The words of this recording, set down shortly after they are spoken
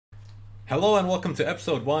Hello and welcome to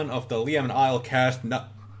episode 1 of the Liam and Isle cast.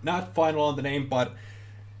 Not final on the name, but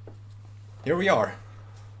here we are.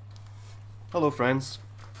 Hello, friends.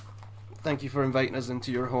 Thank you for inviting us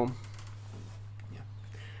into your home. Yeah.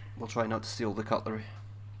 We'll try not to steal the cutlery.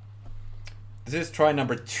 This is try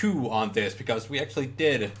number 2 on this because we actually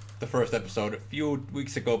did the first episode a few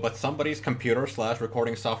weeks ago, but somebody's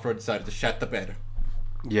computer/recording software decided to shut the bed.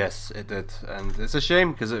 Yes, it did. And it's a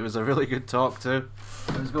shame because it was a really good talk too.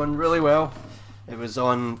 It was going really well. It was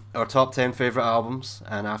on our top 10 favourite albums,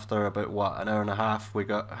 and after about, an hour and a half, we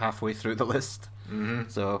got halfway through the list. Mm-hmm.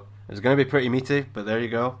 So it was going to be pretty meaty, but there you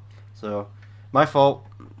go. So, my fault,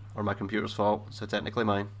 or my computer's fault, so technically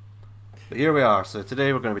mine. But here we are. So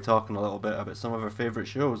today we're going to be talking a little bit about some of our favourite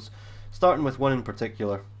shows, starting with one in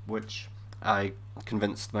particular, which I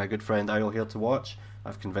convinced my good friend Isle here to watch.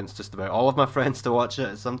 I've convinced just about all of my friends to watch it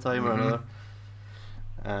at some time or another.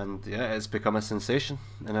 And yeah, it's become a sensation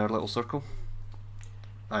in our little circle.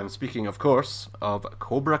 I'm speaking, of course, of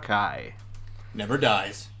Cobra Kai. Never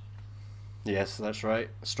dies, Yes, that's right.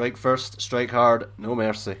 Strike first, strike hard, no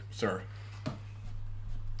mercy. sir.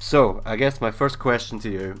 So, I guess my first question to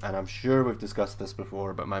you, and I'm sure we've discussed this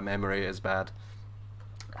before, but my memory is bad.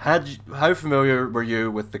 How familiar were you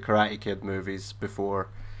with the Karate Kid movies before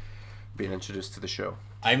being introduced to the show?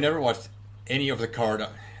 I've never watched any of the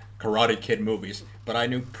Karate Kid movies, but I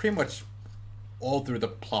knew pretty much all through the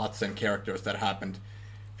plots and characters that happened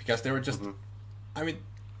because they were just, I mean,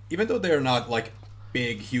 even though they're not like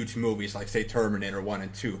big, huge movies like, say, Terminator 1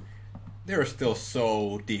 and 2, they're still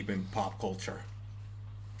so deep in pop culture.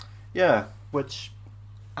 Yeah, which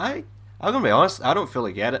I'm gonna be honest, I don't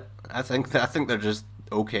fully get it. I think they're just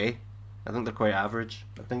okay. I think they're quite average.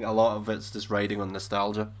 I think a lot of it's just riding on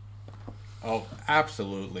nostalgia. Oh,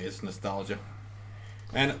 absolutely, it's nostalgia.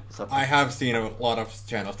 And So- I have seen a lot of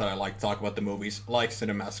channels that I like talk about the movies, like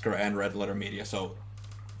Cinemassacre and Red Letter Media, so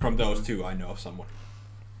from those two I know someone.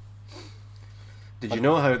 Did you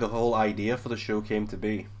know how the whole idea for the show came to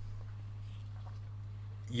be?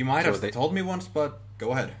 You might So have told me once, but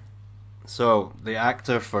go ahead. So, the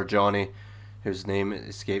actor for Johnny, whose name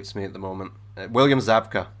escapes me at the moment, William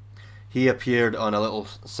Zabka, he appeared on a little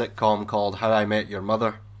sitcom called How I Met Your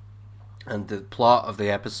Mother. And the plot of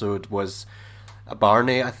the episode was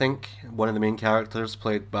Barney, I think, one of the main characters,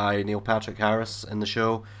 played by Neil Patrick Harris in the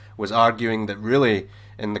show, was arguing that really,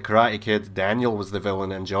 in the Karate Kid, Daniel was the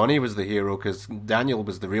villain and Johnny was the hero because Daniel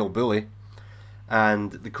was the real bully.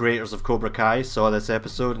 And the creators of Cobra Kai saw this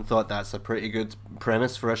episode and thought that's a pretty good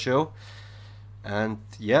premise for a show. And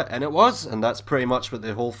yeah, and it was, and that's pretty much what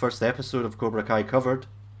the whole first episode of Cobra Kai covered.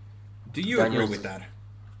 Do you Daniel's- agree with that?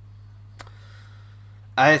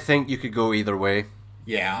 I think you could go either way.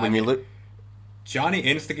 Yeah, I When mean, you look, Johnny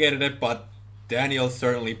instigated it, but Daniel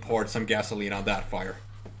certainly poured some gasoline on that fire.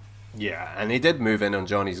 yeah, and he did move in on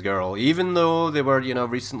Johnny's girl, even though they were,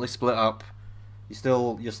 recently split up.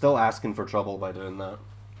 You're still asking for trouble by doing that.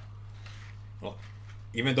 Well,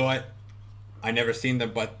 even though I never seen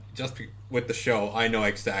them, but just with the show, I know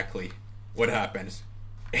exactly what happens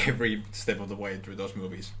every step of the way through those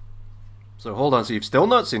movies. So hold on, so you've still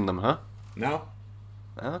not seen them, huh? No,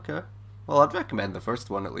 Okay. Well, I'd recommend the first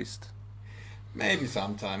one at least. maybe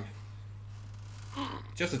sometime,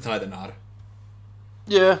 just to tie the knot.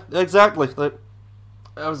 Yeah, exactly. Like,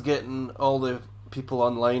 I was getting all the people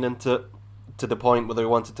online into it to the point where they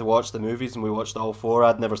wanted to watch the movies, and we watched all four.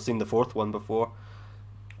 I'd never seen the fourth one before.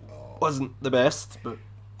 Wasn't the best, but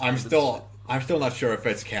I'm still not sure if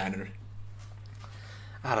it's canon.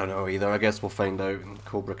 I don't know either. I guess we'll find out in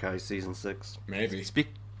Cobra Kai season 6. Maybe.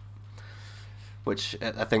 Which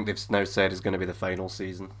I think they've now said is going to be the final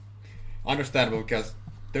season. Understandable, because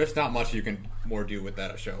there's not much you can more do with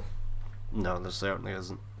that show. No, there certainly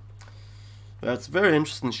isn't. But it's a very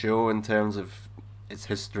interesting show in terms of its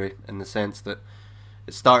history, in the sense that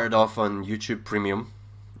it started off on YouTube Premium,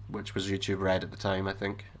 which was YouTube Red at the time, I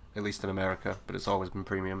think, at least in America, but it's always been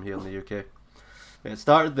Premium here in the UK. It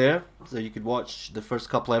started there, so you could watch the first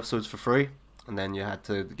couple episodes for free, and then you had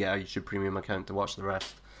to get a YouTube Premium account to watch the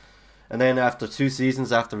rest. And then after 2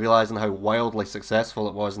 seasons, after realising how wildly successful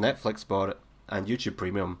it was, Netflix bought it, and YouTube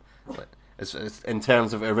Premium, it's, in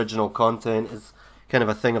terms of original content, is kind of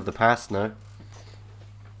a thing of the past now.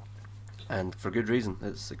 And for good reason.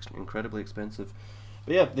 It's incredibly expensive.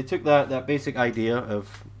 But yeah, they took that basic idea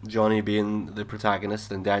of Johnny being the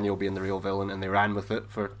protagonist and Daniel being the real villain, and they ran with it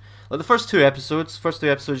for like the first 2 episodes. First 2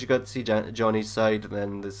 episodes you got to see Johnny's side, and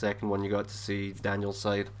then the second one you got to see Daniel's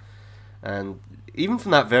side. And even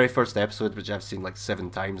from that very first episode, which I've seen like 7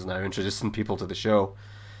 times now, introducing people to the show,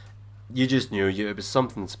 you just knew it was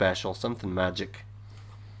something special, something magic.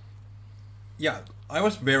 Yeah, I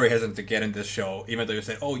was very hesitant to get in this show, even though you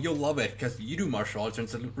said, "Oh, you'll love it because you do martial arts and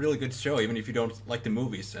it's a really good show, even if you don't like the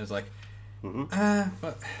movies." And it's like,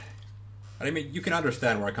 but I mean, you can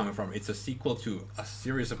understand where I'm coming from. It's a sequel to a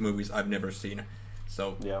series of movies I've never seen,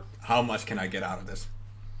 so how much can I get out of this?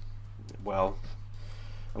 Well,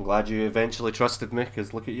 I'm glad you eventually trusted me,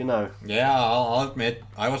 because look at you now. Yeah, I'll admit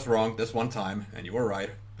I was wrong this one time, and you were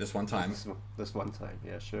right this one time. This one time,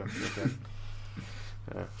 yeah, sure. Okay.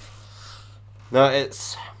 Yeah. No,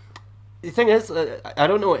 it's... The thing is, I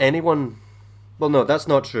don't know anyone... Well, no, that's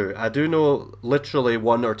not true. I do know literally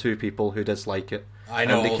one or two people who dislike it. I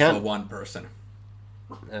know also one person.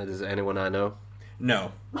 Is it anyone I know?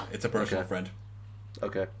 No, it's a personal friend.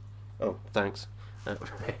 Okay. Oh, thanks.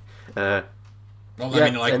 Well, I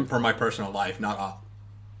mean, like, for my personal life, not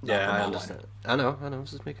yeah, I understand. I know, I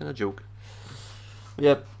was just making a joke.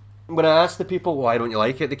 Yep. When I ask the people, why don't you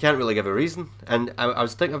like it, they can't really give a reason. And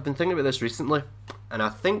I've been thinking about this recently, and I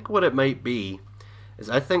think what it might be is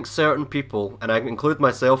I think certain people, and I include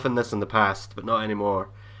myself in this in the past, but not anymore,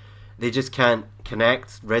 they just can't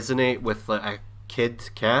resonate with like, a kid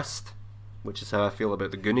cast, which is how I feel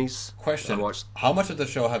about the Goonies. Question: how much of the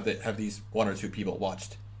show have these one or two people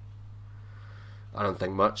watched? I don't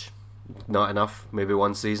think much. Not enough. Maybe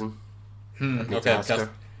one season. Okay, because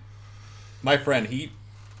my friend, he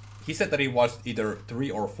said that he watched either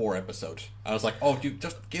 3 or 4 episodes. I was like, oh, dude,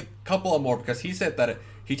 just give a couple of more, because he said that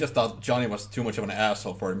he just thought Johnny was too much of an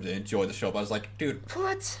asshole for him to enjoy the show. But I was like, dude,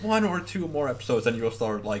 what? 1 or 2 more episodes and you'll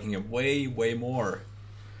start liking him way, way more.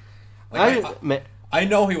 Like, I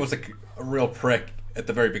know he was a real prick at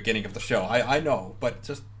the very beginning of the show. I know, but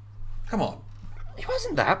just, come on. He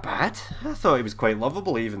wasn't that bad. I thought he was quite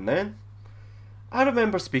lovable even then. I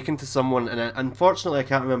remember speaking to someone, and unfortunately I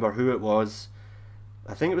can't remember who it was.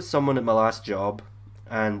 I think it was someone at my last job,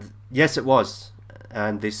 and yes, it was.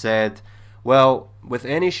 And they said, well, with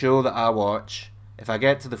any show that I watch, if I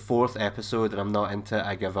get to the 4th episode and I'm not into it,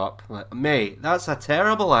 I give up. Like, mate, that's a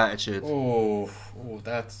terrible attitude. Oh,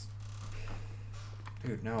 that's...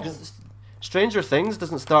 Dude, no. Stranger Things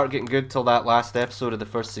doesn't start getting good till that last episode of the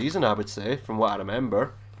first season, I would say, from what I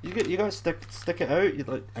remember. You gotta stick it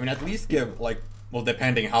out. I mean, at least give, like, well,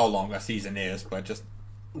 depending how long a season is, but just...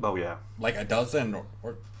 Oh, yeah. Like a dozen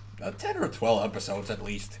or 10 or 12 episodes at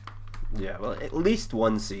least. Yeah, well, at least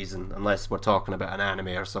one season, unless we're talking about an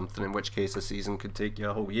anime or something, in which case a season could take you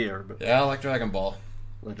a whole year. But yeah, like Dragon Ball.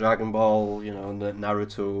 Like Dragon Ball, you know,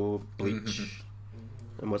 Naruto, Bleach,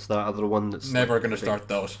 and what's that other one that's... Never gonna start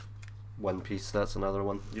those. One Piece, that's another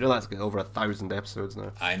one. You know that's got over 1,000 episodes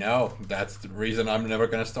now. I know. That's the reason I'm never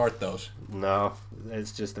gonna start those. No,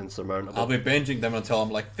 it's just insurmountable. I'll be binging them until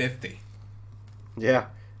I'm like 50. Yeah.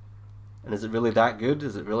 And is it really that good?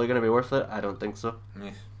 Is it really going to be worth it? I don't think so.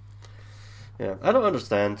 Yeah, I don't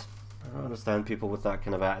understand. I don't understand people with that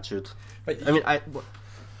kind of attitude. But I mean,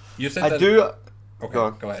 you said I that... do...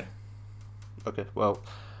 Okay, go ahead. Okay, well,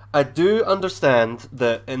 I do understand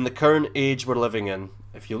that in the current age we're living in,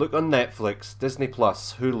 if you look on Netflix, Disney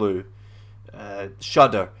Plus, Hulu,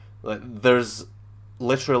 Shudder, like, there's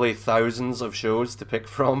literally thousands of shows to pick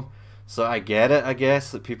from. So I get it, I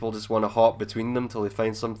guess, that people just want to hop between them till they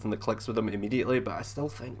find something that clicks with them immediately, but I still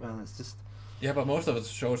think, man, it's just... Yeah, but most of the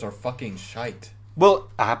shows are fucking shite. Well,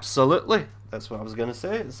 absolutely. That's what I was going to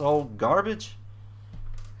say. It's all garbage.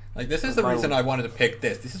 Like, this is the reason I wanted to pick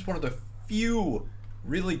this. This is one of the few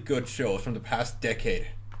really good shows from the past decade.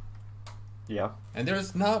 Yeah. And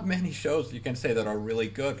there's not many shows you can say that are really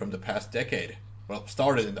good from the past decade. Well,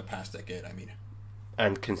 started in the past decade, I mean.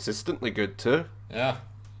 And consistently good, too. Yeah.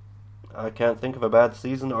 I can't think of a bad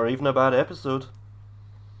season or even a bad episode.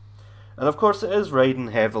 And of course it is riding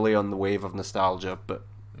heavily on the wave of nostalgia, but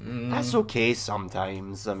that's okay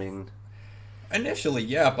sometimes, I mean... Initially,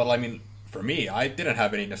 yeah, but I mean, for me, I didn't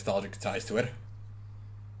have any nostalgic ties to it.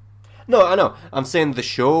 No, I know. I'm saying the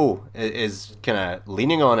show is kind of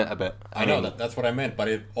leaning on it a bit. I know, that's what I meant, but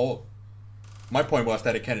my point was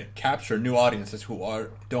that it can capture new audiences who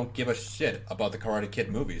don't give a shit about the Karate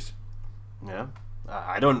Kid movies. Yeah.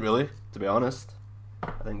 I don't really, to be honest.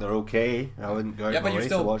 I think they're okay. I wouldn't go out of my way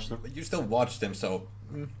to watch them. But you still watched them, so...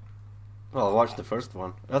 Well, I watched the first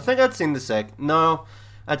one. I think I'd seen the second... No,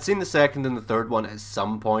 I'd seen the second and the third one at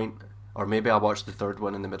some point. Or maybe I watched the third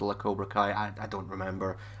one in the middle of Cobra Kai. I don't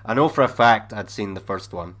remember. I know for a fact I'd seen the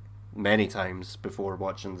first one many times before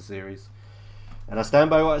watching the series. And I stand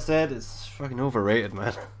by what I said. It's fucking overrated,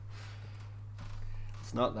 man.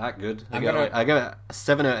 It's not that good. I give it a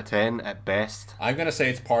 7 out of 10 at best. I'm gonna say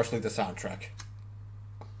it's partially the soundtrack.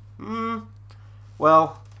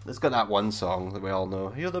 Well, it's got that one song that we all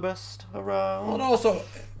know. You're the best around. Well, and also,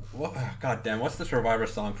 God damn, what's the Survivor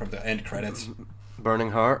song from the end credits?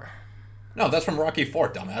 Burning Heart. No, that's from Rocky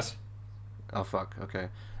 4, dumbass. Oh fuck. Okay.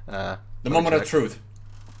 The Moment of Truth.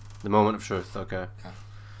 The Moment of Truth. Okay.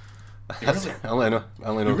 Really, I only know. you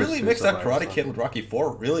those really two mixed up Survivor Karate songs. Kid with Rocky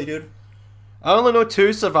 4? Really, dude? I only know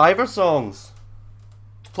 2 Survivor songs.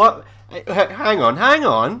 Hang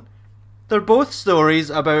on. They're both stories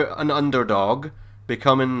about an underdog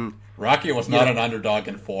becoming. Rocky was not an underdog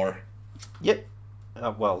in 4. Yeah.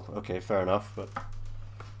 Well, okay, fair enough. But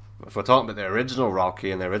if we're talking about the original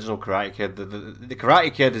Rocky and the original Karate Kid, the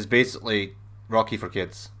Karate Kid is basically Rocky for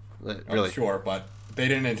kids. Really. I'm sure, but they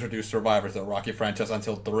didn't introduce Survivor to the Rocky franchise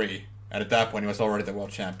until 3. And at that point, he was already the world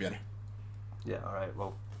champion. Yeah, alright,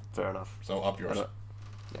 well, fair enough. So up yours.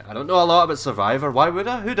 I don't know a lot about Survivor. Why would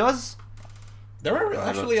I? Who does? They were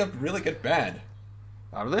actually a really good band.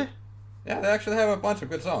 Are they? Yeah, they actually have a bunch of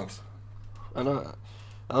good songs. I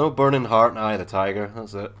know Burning Heart and Eye of the Tiger.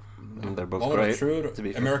 That's it. And they're both Moment great. of Truth, to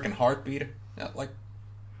be fair. American Heartbeat. Yeah, like,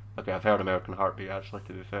 Okay, I've heard American Heartbeat actually.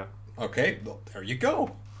 To be fair. okay, well, there you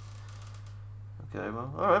go. Okay,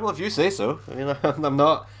 well, all right. Well, if you say so. I mean, I'm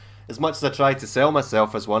not as much as I try to sell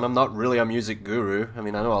myself as one. I'm not really a music guru. I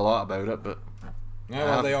mean, I know a lot about it, but Yeah,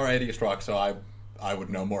 well, they are 80s rock, so I would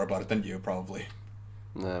know more about it than you, probably.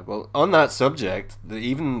 yeah. Well, on that subject,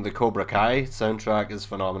 even the Cobra Kai soundtrack is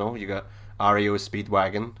phenomenal. You got REO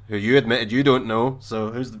Speedwagon, who you admitted you don't know. So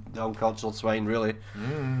who's the uncultured swine, really?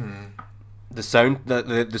 The sound,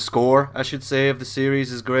 the score, I should say, of the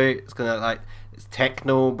series is great. It's kind of like it's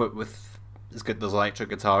techno, but there's electric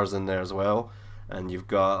guitars in there as well, and you've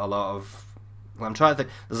got a lot of. I'm trying to think.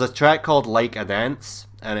 There's a track called "Like a Dance,"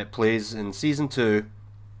 and it plays in season 2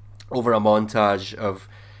 over a montage of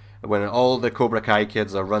when all the Cobra Kai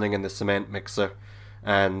kids are running in the cement mixer,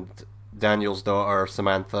 and Daniel's daughter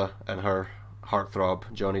Samantha and her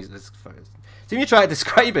heartthrob Johnny's. See, when you try to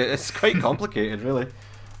describe it, it's quite complicated, really.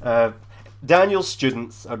 Daniel's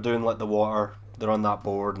students are doing like the water. They're on that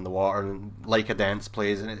board in the water, and Like a Dance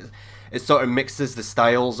plays, and it sort of mixes the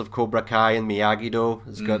styles of Cobra Kai and Miyagi-Do.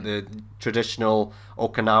 It's got the traditional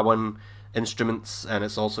Okinawan instruments, and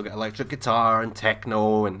it's also got electric guitar and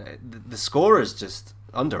techno, and the score is just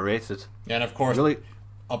underrated. Yeah, and of course, Really,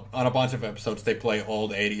 on a bunch of episodes, they play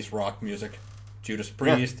old 80s rock music. Judas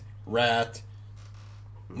Priest, Rat,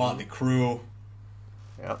 Motley Crue.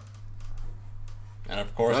 yeah. And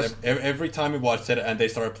of course, every time we watched it and they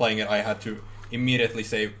started playing it, I had to immediately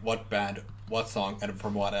say what band, what song, and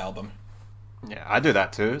from what album. Yeah, I do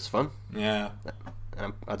that too. It's fun. Yeah.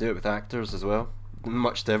 I do it with actors as well,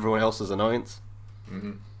 much to everyone else's annoyance.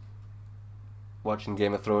 Watching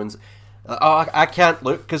Game of Thrones. I can't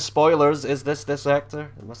look because spoilers. Is this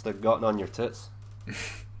actor? It must have gotten on your tits.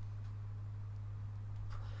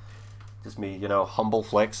 Just me, humble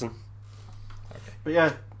flexing. Okay. But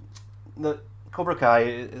yeah, the Cobra Kai.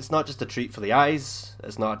 It's not just a treat for the eyes.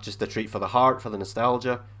 It's not just a treat for the heart, for the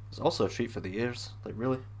nostalgia. It's also a treat for the ears. Like,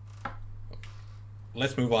 really.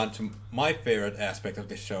 Let's move on to my favorite aspect of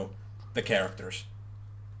this show, the characters.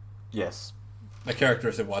 Yes. The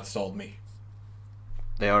characters are what sold me.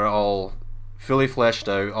 They are all fully fleshed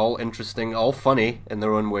out, all interesting, all funny in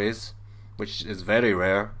their own ways, which is very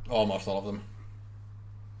rare. Almost all of them.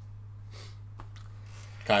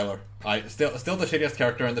 Kyler. Still the shittiest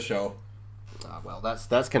character in the show. Well,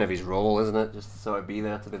 that's kind of his role, isn't it? Just to sort of be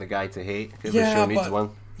there, to be the guy to hate. Because Yeah, the show needs but- one.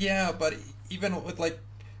 Yeah, but even with, like,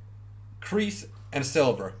 Kreese and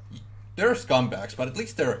Silver, they're scumbags, but at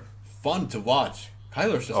least they're fun to watch.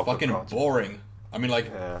 Kyler's just Oh, for fucking God's sake. boring. I mean, like,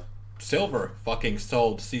 Yeah. Silver fucking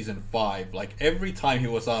sold season 5. Like, every time he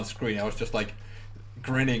was on screen, I was just, like,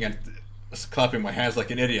 grinning and clapping my hands like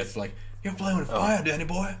an idiot. It's like, you're playing with fire, Danny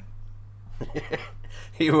boy.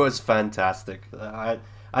 He was fantastic.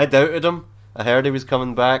 I doubted him. I heard he was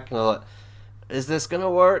coming back, and I was like, is this going to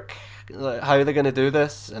work? Like, how are they going to do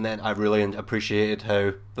this? And then I really appreciated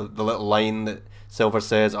how the little line that Silver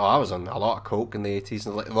says, I was on a lot of coke in the 80s.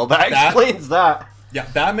 And I'm like, well, that explains that. Yeah,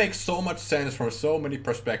 that makes so much sense from so many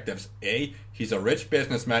perspectives. A, he's a rich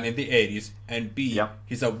businessman in the 80s, and B, Yep.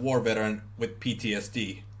 he's a war veteran with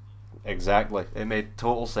PTSD. Exactly. It made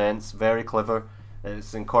total sense. Very clever.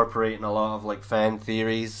 It's incorporating a lot of like fan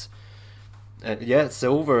theories. Yeah,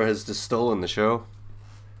 Silver has just stolen the show.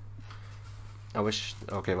 I wish.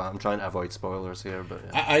 Okay, well, I'm trying to avoid spoilers here, but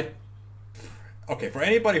yeah. Okay, for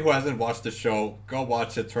anybody who hasn't watched the show, go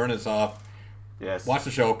watch it. Turn this off. Yes. Watch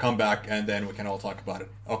the show. Come back, and then we can all talk about it.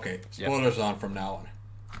 Okay, spoilers on from now on.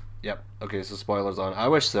 Yep. Okay, so spoilers on. I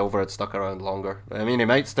wish Silver had stuck around longer. I mean, he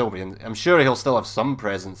might still be. I'm sure he'll still have some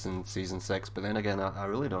presence in season 6, but then again, I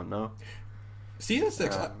really don't know. Season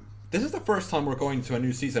 6. This is the first time we're going to a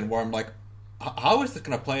new season where I'm like, how is this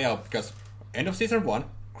going to play out? Because end of season 1,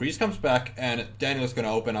 Kreese comes back, and Daniel's going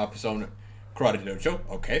to open up his own karate dojo.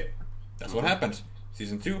 Okay, that's what happens.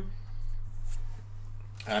 Season 2,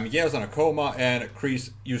 Miguel's on a coma, and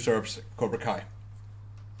Kreese usurps Cobra Kai.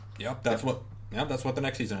 Yep, that's what the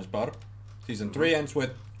next season is about. Season 3 ends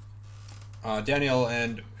with Daniel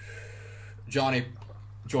and Johnny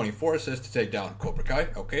joining forces to take down Cobra Kai.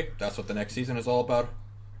 Okay, that's what the next season is all about.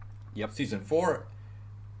 Yep. Season 4.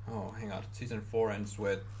 Oh, hang on. Season 4 ends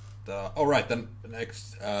with. The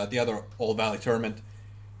next, the other Old Valley tournament.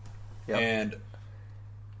 Yep. And.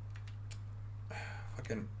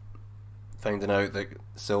 Fucking. Finding out that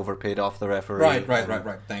Silver paid off the referee.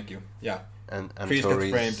 Right. Thank you. Yeah. And Kreese gets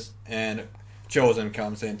framed, and Chosen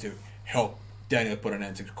comes in to help Daniel put an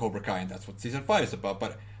end to Cobra Kai, and that's what season 5 is about.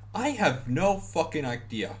 But I have no fucking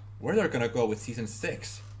idea where they're gonna go with season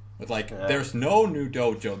 6. With there's no new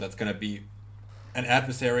dojo that's gonna be an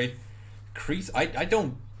adversary. Kreese, I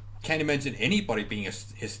can't imagine anybody being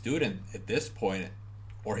his student at this point,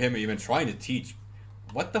 or him even trying to teach.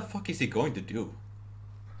 What the fuck is he going to do?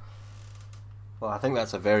 Well, I think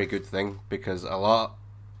that's a very good thing, because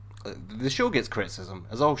the show gets criticism,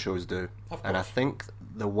 as all shows do, and I think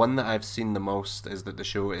the one that I've seen the most is that the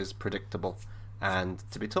show is predictable. And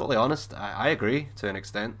to be totally honest, I agree to an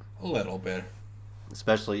extent. A little bit.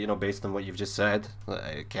 Especially, based on what you've just said.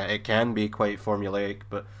 It can be quite formulaic,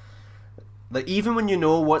 but even when you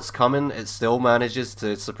know what's coming, it still manages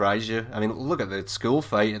to surprise you. I mean, look at the school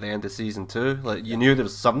fight at the end of season 2. You knew there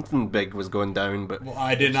was something big was going down, but... Well,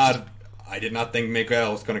 I did not think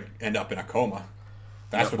Miguel was going to end up in a coma.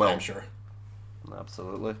 That's what I'm sure.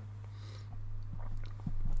 Absolutely.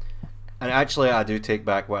 And actually, I do take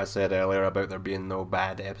back what I said earlier about there being no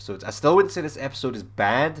bad episodes. I still wouldn't say this episode is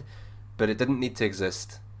bad, but it didn't need to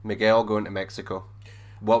exist. Miguel going to Mexico.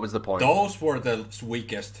 What was the point? Those were the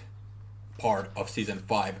weakest part of season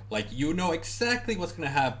 5. You know exactly what's going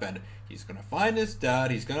to happen. He's going to find his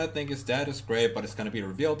dad. He's going to think his dad is great, but it's going to be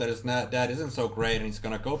revealed that his dad isn't so great, and he's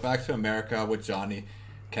going to go back to America with Johnny.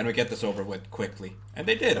 Can we get this over with quickly? And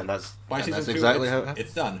they did. By season 2, exactly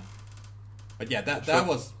it's done. But yeah, that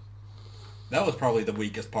was probably the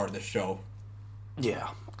weakest part of the show. Yeah,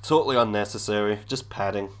 totally unnecessary. Just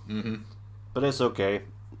padding. Mm-hmm. But it's okay.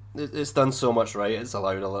 It's done so much right. It's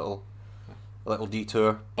allowed a little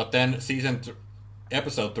detour. But then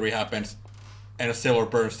episode 3 happens, and a sailor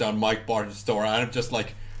burns down Mike Barton's store. And I'm just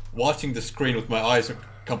watching the screen with my eyes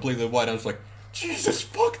completely wide. I was like, Jesus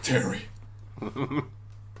fuck, Terry.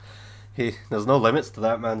 There's no limits to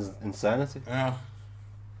that man's insanity. Yeah.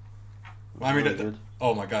 I mean,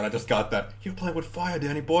 oh my god, I just got that. You play with fire,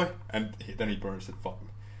 Danny boy. And then he burns it. Fuck.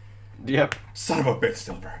 Yep. Son of a bitch,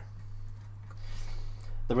 Silver.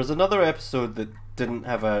 There was another episode that didn't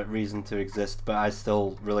have a reason to exist, but I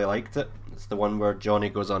still really liked it. It's the one where Johnny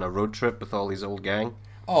goes on a road trip with all his old gang.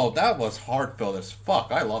 Oh, that was heartfelt as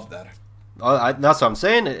fuck. I love that. That's what I'm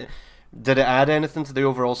saying. Did it add anything to the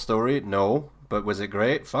overall story? No. But was it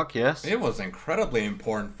great? Fuck yes. It was incredibly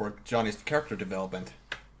important for Johnny's character development.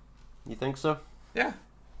 You think so? Yeah.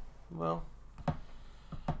 Well,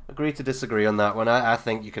 agree to disagree on that one. I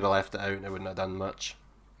think you could have left it out and it wouldn't have done much.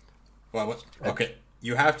 Well, okay.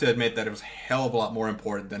 You have to admit that it was a hell of a lot more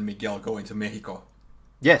important than Miguel going to Mexico.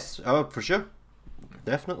 Yes. Oh, for sure.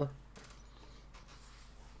 Definitely.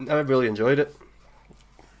 I really enjoyed it.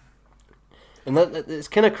 And it's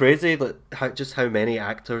kind of crazy just how many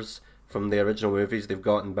actors from the original movies they've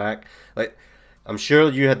gotten back. I'm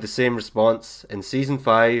sure you had the same response in season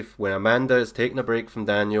 5 when Amanda is taking a break from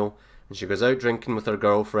Daniel and she goes out drinking with her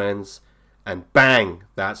girlfriends, and bang,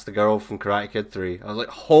 that's the girl from Karate Kid 3. I was like,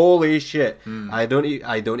 holy shit. I don't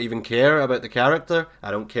even care about the character.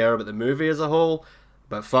 I don't care about the movie as a whole.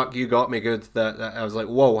 But fuck, you got me good. That I was like,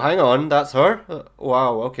 whoa, hang on, that's her?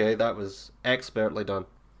 Wow, okay, that was expertly done.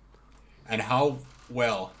 And how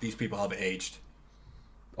well these people have aged.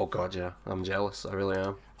 Oh god, yeah. I'm jealous. I really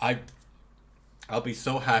am. I'll be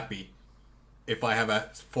so happy if I have a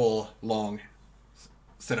full, long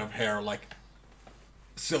set of hair like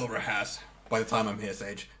Silver has by the time I'm his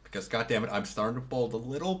age. Because goddammit, I'm starting to bald a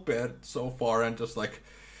little bit so far and just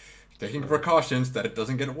taking precautions that it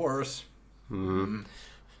doesn't get worse. Mm-hmm.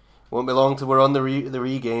 Won't be long till we're on the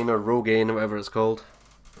regain or Rogaine or whatever it's called.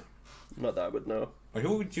 Not that I would know. But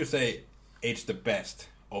who would you say aged the best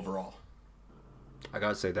overall? I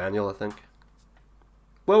gotta say Daniel, I think.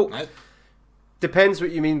 Well, depends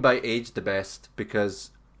what you mean by age the best,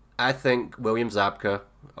 because I think William Zabka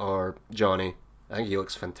or Johnny, I think he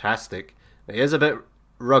looks fantastic. He is a bit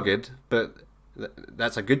rugged, but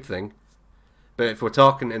that's a good thing. But if we're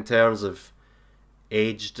talking in terms of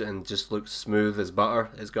aged and just looks smooth as butter,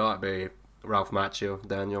 it's gotta be Ralph Macchio,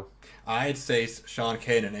 Daniel. I'd say Sean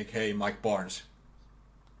Kanan, aka Mike Barnes.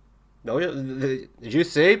 Oh yeah, did you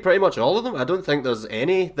say pretty much all of them? I don't think there's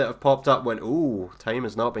any that have popped up when, ooh, time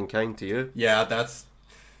has not been kind to you. Yeah, that's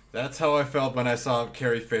how I felt when I saw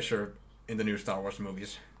Carrie Fisher in the new Star Wars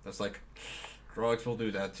movies. That's like, drugs will do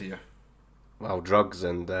that to you. Well, drugs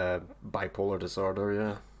and bipolar disorder,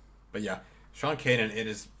 yeah. But yeah, Sean Kanan, it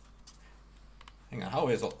is... Hang on, how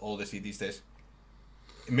old is he these days?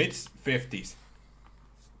 Mid-50s.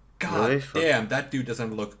 God Really? damn, that dude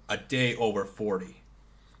doesn't look a day over 40.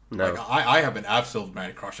 No. Like, I have an absolute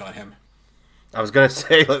man crush on him. I was going to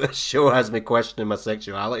say, like, this show has me questioning my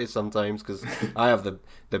sexuality sometimes, because I have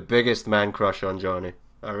the biggest man crush on Johnny.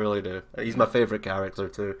 I really do. He's my favourite character,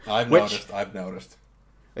 too. I've noticed.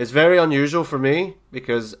 It's very unusual for me,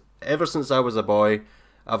 because ever since I was a boy,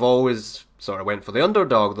 I've always sort of went for the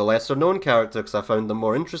underdog, the lesser known character, because I found them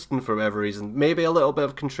more interesting for whatever reason. Maybe a little bit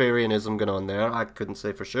of contrarianism going on there, I couldn't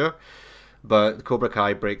say for sure. But Cobra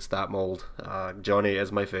Kai breaks that mold. Johnny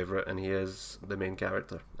is my favourite, and he is the main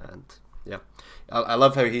character. And yeah, I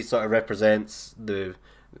love how he sort of represents the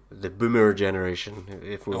boomer generation,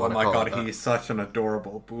 if we want to call it that. He's such an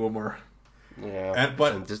adorable boomer. Yeah,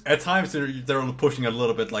 but just, at times they're pushing it a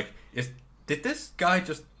little bit. Like, did this guy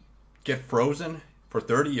just get frozen for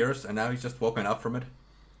 30 years, and now he's just woken up from it?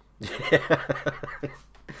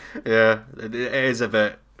 Yeah, it is a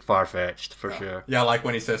bit far-fetched for sure. Yeah, like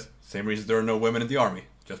when he says, same reason there are no women in the army,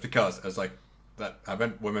 just because. It's like, that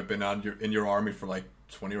haven't women been in your army for like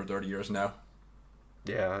 20 or 30 years now?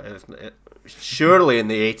 Yeah, surely in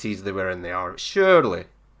the 80s they were in the army, surely.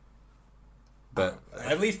 But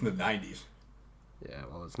at least in the 90s. Yeah,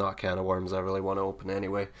 well, it's not a can of worms I really want to open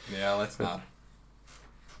anyway. Yeah, let's not.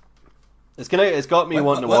 It's got me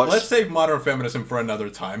wanting to watch. Let's save modern feminism for another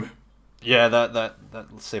time. Yeah,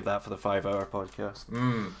 let's save that for the 5-hour podcast.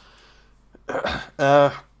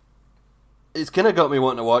 It's kind of got me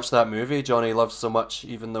wanting to watch that movie Johnny loves so much,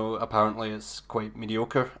 even though apparently it's quite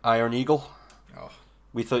mediocre. Iron Eagle. Oh.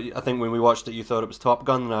 I think when we watched it, you thought it was Top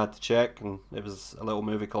Gun, and I had to check, and it was a little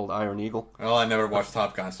movie called Iron Eagle. Well, I never watched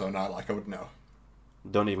Top Gun, so not like I would know.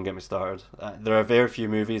 Don't even get me started. There are very few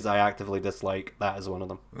movies I actively dislike. That is one of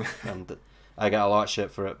them, and I get a lot of shit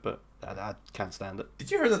for it, but I can't stand it. Did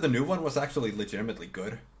you hear that the new one was actually legitimately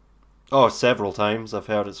good? Oh, several times. I've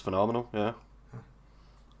heard it's phenomenal, yeah.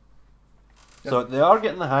 So they are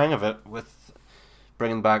getting the hang of it with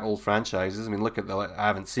bringing back old franchises. I mean, I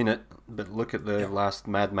haven't seen it, but look at the last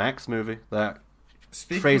Mad Max movie.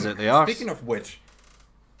 Speaking of which,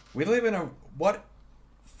 we live in what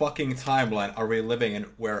fucking timeline are we living in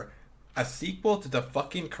where a sequel to the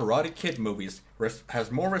fucking Karate Kid movies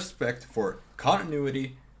has more respect for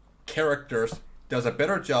continuity, characters, does a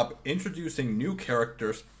better job introducing new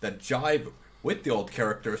characters that jive with the old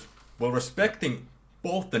characters, while respecting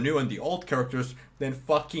both the new and the old characters than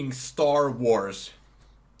fucking Star Wars?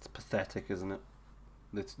 It's pathetic, isn't it?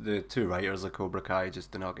 The two writers of Cobra Kai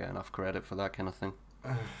just do not get enough credit for that kind of thing.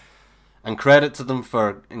 And credit to them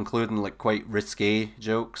for including like quite risque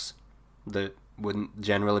jokes that wouldn't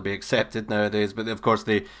generally be accepted nowadays. But of course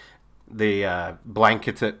they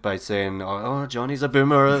blanket it by saying, "Oh, Johnny's a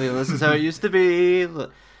boomer. This is how it used to be."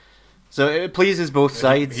 So it pleases both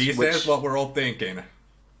sides. He says what we're all thinking.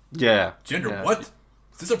 Yeah. Ginger, what?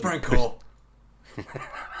 Is this a prank call?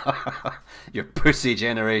 Your pussy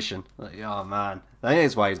generation. Like, oh man, that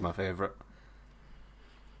is why he's my favourite.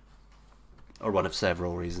 Or one of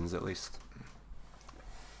several reasons, at least.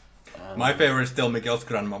 My favourite is still Miguel's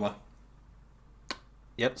grandmama.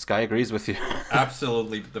 Yep, Sky agrees with you.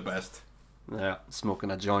 Absolutely the best. Yeah,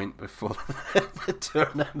 smoking a joint before the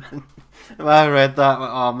tournament. I read that,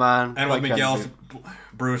 oh man. And when Miguel's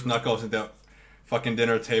bruised knuckles at the fucking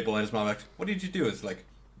dinner table and his mom like, what did you do? It's like,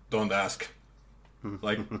 don't ask.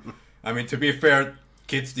 Like, I mean, to be fair,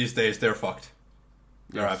 kids these days, they're fucked.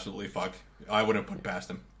 They're absolutely fucked. I wouldn't put past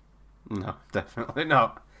them. No, definitely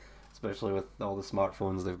not. Especially with all the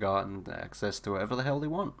smartphones they've got and access to whatever the hell they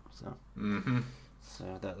want. So,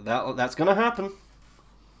 so that's going to happen.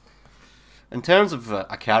 In terms of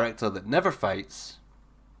a character that never fights,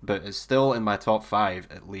 but is still in my top 5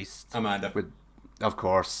 at least. Amanda. Of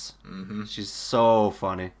course. Mm-hmm. She's so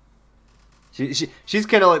funny. She's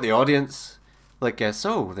kind of like the audience. Like,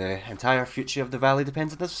 so the entire future of the Valley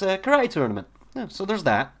depends on this karate tournament. Yeah, so there's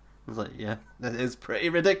that. It's like, yeah, that is pretty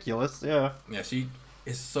ridiculous, yeah. Yeah, she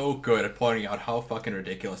is so good at pointing out how fucking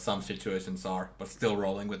ridiculous some situations are, but still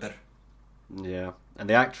rolling with it. Yeah, and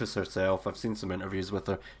the actress herself, I've seen some interviews with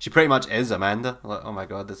her. She pretty much is Amanda. Like, oh my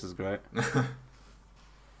god, this is great.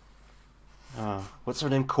 What's her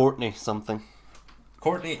name? Courtney something.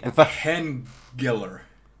 Courtney Hengiller.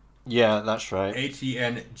 Yeah, that's right.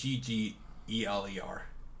 Henggegler.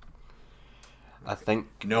 I think...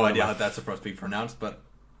 No idea how that's supposed to be pronounced, but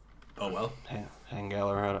oh well.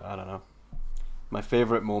 Hengeller, I don't know. My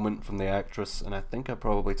favourite moment from the actress, and I think I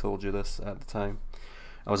probably told you this at the time,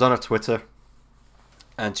 I was on her Twitter,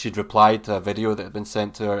 and she'd replied to a video that had been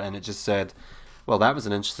sent to her, and it just said, well, that was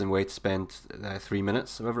an interesting way to spend 3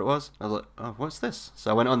 minutes, whatever it was. I was like, oh, what's this?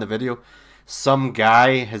 So I went on the video. Some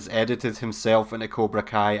guy has edited himself into Cobra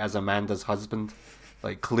Kai as Amanda's husband.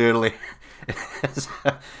 Like, clearly has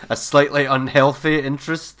a slightly unhealthy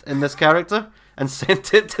interest in this character, and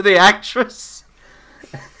sent it to the actress.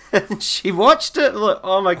 And she watched it, like,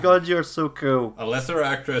 oh my god, you're so cool. A lesser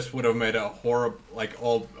actress would have made a horrible, like,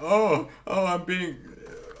 I'm being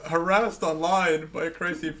harassed online by a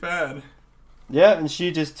crazy fan. Yeah, and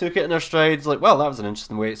she just took it in her strides, like, well, that was an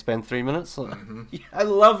interesting way to spend 3 minutes. Like, I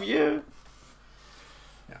love you.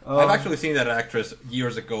 Yeah. I've actually seen that actress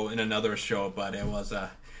years ago in another show, but it was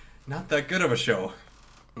not that good of a show.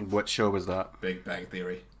 What show was that? Big Bang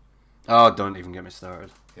Theory. Oh, don't even get me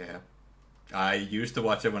started. Yeah, I used to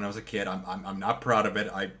watch it when I was a kid. I'm not proud of it.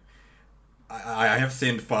 I have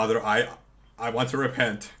sinned, Father. I want to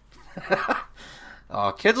repent.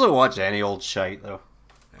 Oh, kids will watch any old shite though.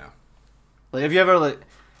 Yeah. Like, have you ever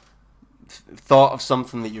thought of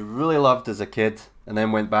something that you really loved as a kid, and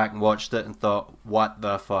then went back and watched it and thought, what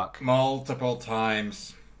the fuck? Multiple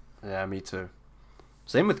times. Yeah, me too.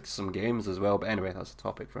 Same with some games as well, but anyway, that's a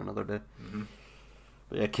topic for another day. Mm-hmm.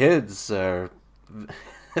 But yeah, kids are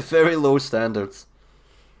very low standards.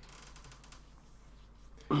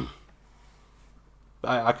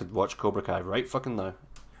 I could watch Cobra Kai right fucking now.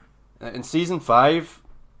 In season 5,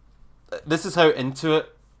 this is how into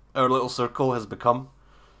it our little circle has become.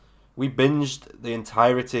 We binged the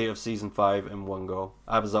entirety of season 5 in one go.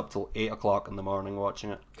 I was up till 8 o'clock in the morning watching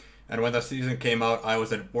it. And when the season came out, I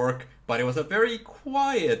was at work, but it was a very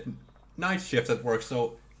quiet night shift at work,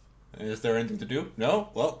 so is there anything to do? No?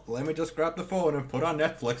 Well, let me just grab the phone and put on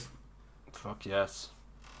Netflix. Fuck yes.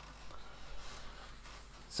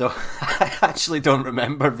 So, I actually don't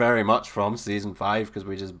remember very much from season 5 because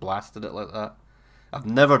we just blasted it like that. I've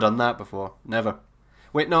never done that before. Never.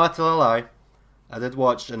 Wait, no, I tell a lie. I did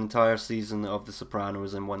watch an entire season of The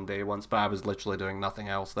Sopranos in one day once, but I was literally doing nothing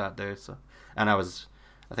else that day. So, and I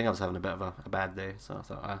think I was having a bit of a bad day, so I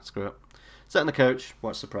thought, screw it. Sit on the couch,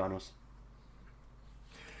 watch Sopranos.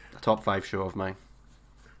 A top 5 show of mine.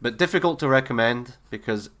 But difficult to recommend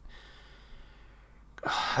because,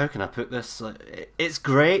 how can I put this? It's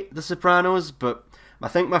great, The Sopranos, but I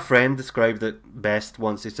think my friend described it best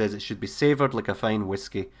once. He says it should be savoured like a fine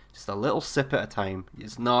whiskey. Just a little sip at a time.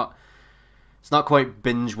 It's not quite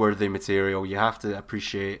binge-worthy material. You have to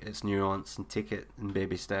appreciate its nuance and take it in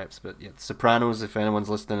baby steps. But yeah, Sopranos, if anyone's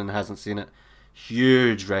listening and hasn't seen it,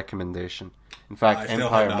 huge recommendation. In fact, I still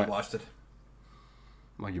have not watched it.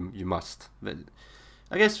 Well, you must. But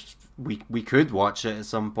I guess we could watch it at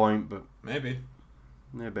some point, but maybe.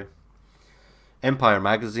 Empire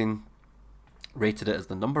Magazine rated it as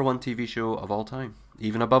the #1 TV show of all time,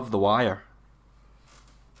 even above The Wire,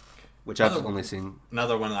 which I've only seen.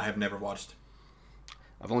 Another one I have never watched.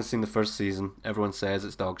 I've only seen the first season. Everyone says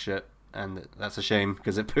it's dog shit, and that's a shame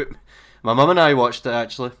because it put my mum and I watched it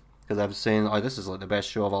actually because I was saying, "Oh, this is like the best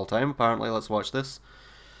show of all time." Apparently, let's watch this,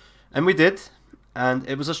 and we did, and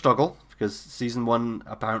it was a struggle because season 1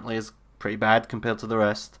 apparently is pretty bad compared to the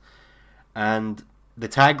rest, and the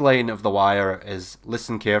tagline of The Wire is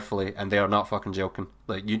 "Listen carefully," and they are not fucking joking.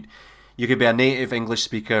 Like you could be a native English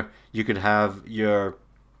speaker, you could have your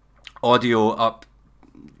audio up,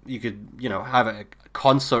 you could have it at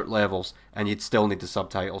concert levels, and you'd still need the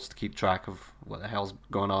subtitles to keep track of what the hell's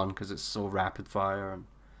going on because it's so rapid fire.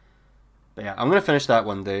 But yeah, I'm gonna finish that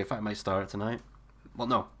one day. In fact, I might start it tonight. Well,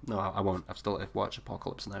 no, I won't. I've still got to watch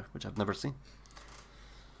Apocalypse Now, which I've never seen.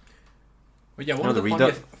 But yeah, one of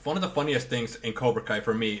the funniest things in Cobra Kai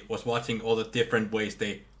for me was watching all the different ways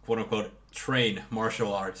they quote unquote train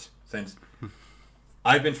martial arts. Since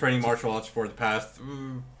I've been training martial arts for the past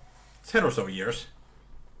 10 or so years.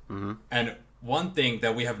 Mm-hmm. And one thing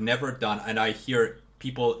that we have never done, and I hear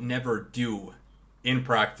people never do in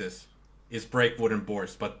practice, is break wooden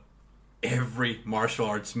boards. But every martial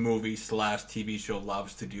arts movie / TV show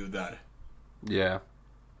loves to do that. Yeah.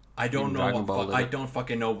 I don't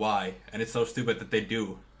fucking know why, and it's so stupid that they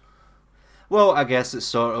do. Well, I guess it's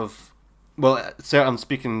sort of... Well, I'm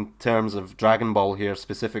speaking in terms of Dragon Ball here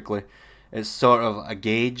specifically. It's sort of a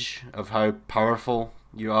gauge of how powerful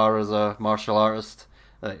you are as a martial artist.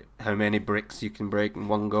 Like how many bricks you can break in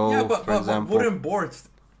one go, for example. But wooden boards,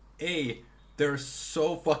 they're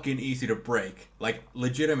so fucking easy to break. Like,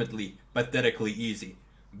 legitimately, pathetically easy.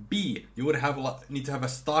 B, you would need to have a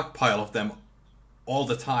stockpile of them all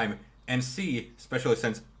the time. And C, especially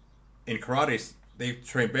since in karate they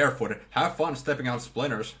train barefoot, have fun stepping on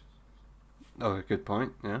splinters. Oh, good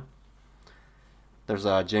point, yeah. There's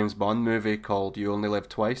a James Bond movie called You Only Live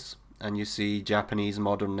Twice, and you see Japanese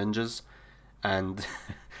modern ninjas, and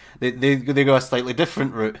they go a slightly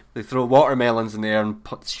different route. They throw watermelons in the air and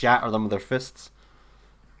shatter them with their fists.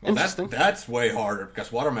 Well, that's way harder,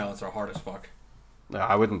 because watermelons are hard as fuck. No,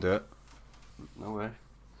 I wouldn't do it. No way.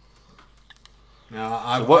 No,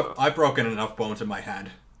 I've broken enough bones in my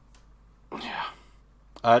hand. Yeah.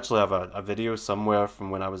 I actually have a video somewhere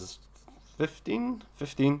from when I was 15,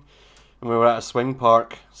 and we were at a swing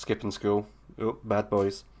park, skipping school. Oh, bad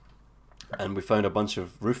boys. And we found a bunch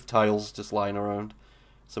of roof tiles just lying around.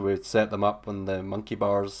 So we'd set them up on the monkey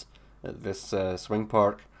bars at this swing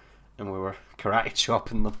park, and we were karate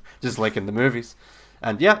chopping them, just like in the movies.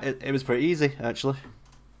 And yeah, it was pretty easy, actually.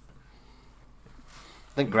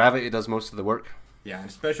 I think gravity does most of the work. Yeah, and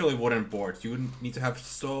especially wooden boards. You need to have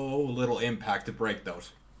so little impact to break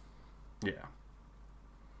those. Yeah.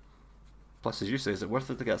 Plus, as you say, is it worth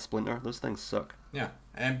it to get a splinter? Those things suck. Yeah,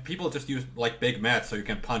 and people just use like big mats so you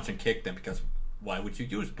can punch and kick them, because why would you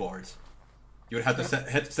use boards? You would have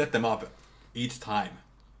to set them up each time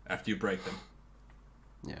after you break them.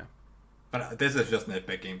 Yeah. But this is just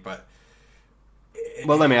nitpicking, but...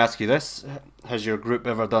 Well, let me ask you this. Has your group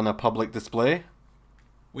ever done a public display?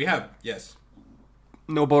 We have, yes.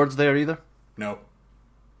 No boards there either? No.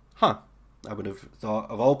 Huh. I would have thought,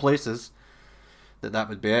 of all places, that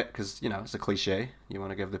would be it, because, you know, it's a cliche. You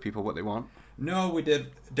want to give the people what they want. No, we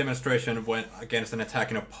did demonstration against an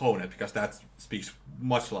attacking opponent, because that speaks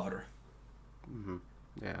much louder. Mm-hmm.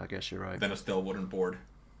 Yeah, I guess you're right. Than a still wooden board.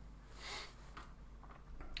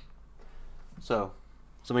 So,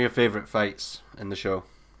 some of your favourite fights in the show?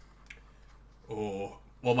 Oh,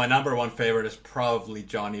 well, my number one favorite is probably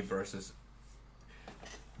Johnny versus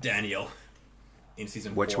Daniel in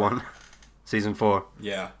season 4. Which one? Season 4?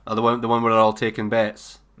 Yeah. Oh, the one where they're all taking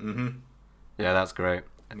bets? Mm-hmm. Yeah, that's great.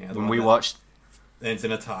 Yeah, when we watched... Ends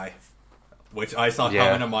in a tie. Which I saw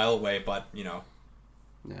coming a mile away, but, you know.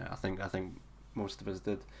 Yeah, I think most of us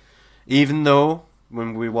did. Even though,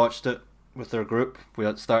 when we watched it with our group, we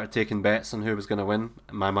had started taking bets on who was going to win.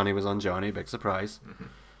 My money was on Johnny, big surprise. Mm-hmm.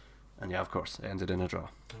 And yeah, of course, it ended in a draw.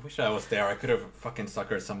 I wish I was there. I could have fucking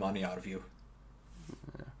suckered some money out of you.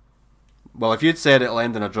 Yeah. Well, if you'd said it'll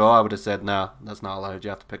end in a draw, I would have said, nah, that's not allowed.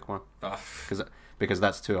 You have to pick one. Because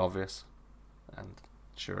that's too obvious. And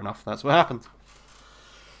sure enough, that's what happened.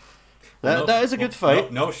 That is a good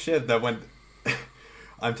fight. No shit, that when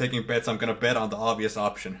I'm taking bets, I'm going to bet on the obvious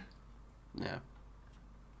option. Yeah.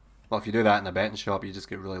 Well, if you do that in a betting shop, you just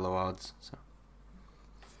get really low odds. So.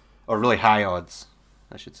 Or really high odds,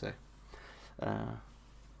 I should say.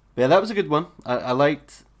 Yeah, that was a good one. I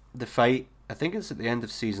liked the fight. I think it's at the end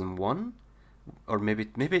of season 1, or maybe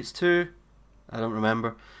it's 2. I don't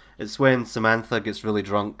remember. It's when Samantha gets really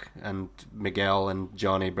drunk and Miguel and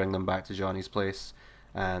Johnny bring them back to Johnny's place,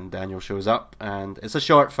 and Daniel shows up, and it's a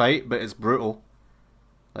short fight, but it's brutal.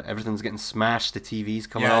 Like, everything's getting smashed. The TV's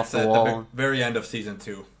coming off the wall. The very end of season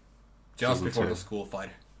 2, just before the school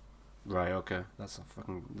fight. Right. Okay. That's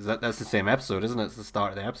the same episode, isn't it? It's the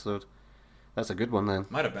start of the episode. That's a good one then.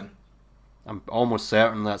 Might have been. I'm almost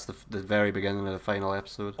certain that's the very beginning of the final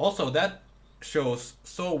episode. Also, that shows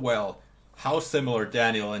so well how similar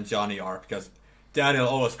Daniel and Johnny are, because Daniel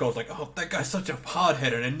always goes like, "Oh, that guy's such a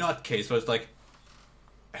hothead and a nutcase." So it's like,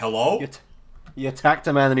 hello? You attacked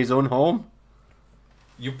a man in his own home?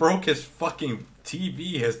 You broke his fucking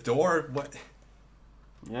TV, his door? What?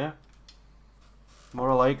 Yeah. More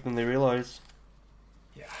alike than they realize.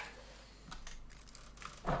 Yeah.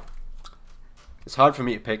 It's hard for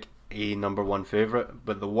me to pick a number one favourite,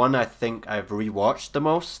 but the one I think I've rewatched the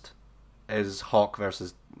most is Hawk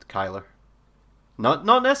versus Kyler. Not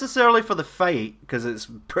necessarily for the fight, because it's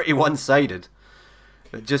pretty one-sided,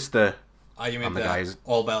 but just the... you mean the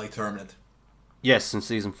All Valley tournament? Yes, in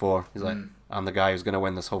season 4. He's like, I'm the guy who's going to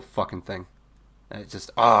win this whole fucking thing. And it's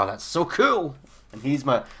just, that's so cool! And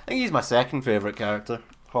I think he's my second favourite character,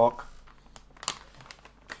 Hawk.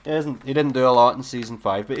 He didn't do a lot in season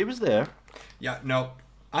 5, but he was there. Yeah, no,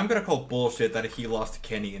 I'm going to call bullshit that he lost to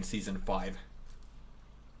Kenny in season 5.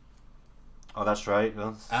 Oh, that's right.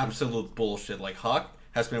 Absolute bullshit. Like, Hawk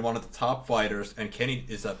has been one of the top fighters, and Kenny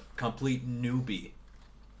is a complete newbie.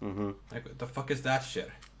 Mm-hmm. Like, what the fuck is that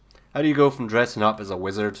shit? How do you go from dressing up as a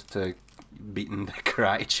wizard to beating the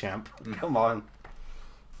karate champ? Come on.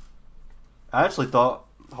 I actually thought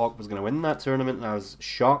Hawk was going to win that tournament, and I was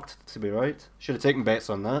shocked to be right. Should have taken bets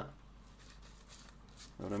on that.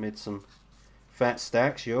 I would have made some fat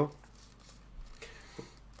stacks, yo.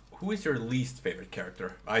 Who is your least favorite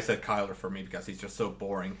character? I said Kyler for me because he's just so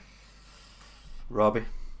boring. Robbie.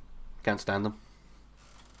 Can't stand him.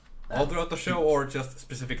 All throughout the show or just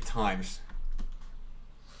specific times?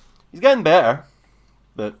 He's getting better,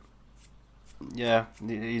 but yeah,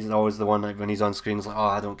 he's always the one that when he's on screen, he's like, oh,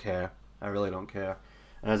 I don't care. I really don't care.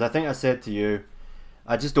 And as I think I said to you,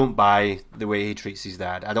 I just don't buy the way he treats his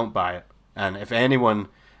dad. I don't buy it. And if anyone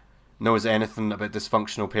knows anything about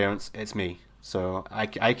dysfunctional parents, it's me. So I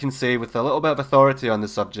can say with a little bit of authority on the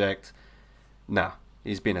subject, nah,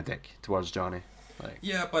 he's been a dick towards Johnny. Like,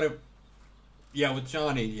 yeah, but with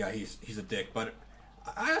Johnny, yeah, he's a dick. But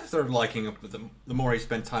I started liking him the more he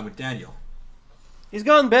spent time with Daniel. He's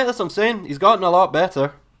gotten better, that's what I'm saying. He's gotten a lot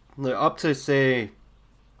better. Like, up to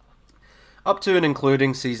and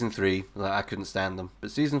including season 3, like, I couldn't stand him. But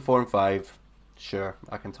season 4 and 5, sure,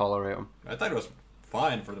 I can tolerate him. I thought it was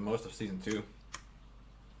fine for the most of season 2.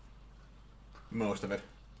 Most of it.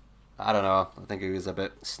 I don't know. I think he was a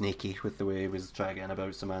bit sneaky with the way he was trying to get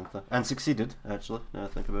about Samantha. And succeeded, actually, now I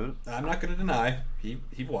think about it. I'm not going to deny. He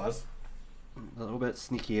was. A little bit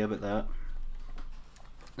sneaky about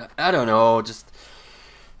that. I don't know, it's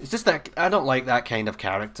just that I don't like that kind of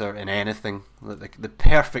character in anything. The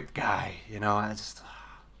perfect guy, you know.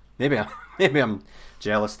 Maybe I'm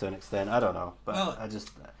jealous to an extent. I don't know, but well,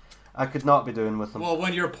 I could not be doing with him. Well,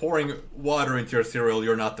 when you're pouring water into your cereal,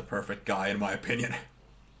 you're not the perfect guy, in my opinion.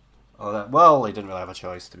 Well, he didn't really have a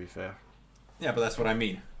choice, to be fair. Yeah, but that's what I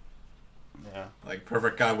mean. Yeah, like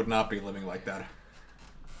perfect guy would not be living like that.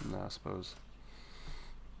 No, I suppose.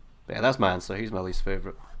 But yeah, that's my answer. He's my least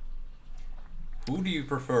favorite. Who do you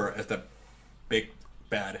prefer as the big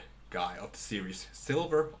bad guy of the series?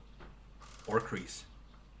 Silver or Kreese?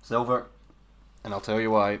 Silver, and I'll tell you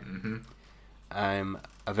why. Mm-hmm. I'm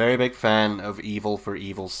a very big fan of evil for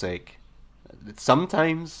evil's sake.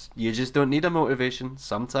 Sometimes you just don't need a motivation.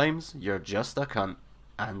 Sometimes you're just a cunt,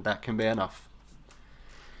 and that can be enough.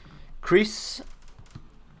 Kreese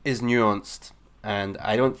is nuanced, and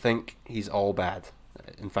I don't think he's all bad.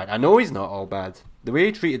 In fact, I know he's not all bad. The way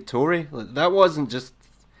he treated Tori, that wasn't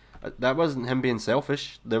him being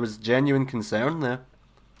selfish. There was genuine concern there.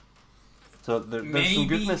 So there's some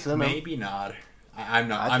goodness in him. Maybe not. I'm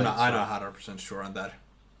not 100% sure on that.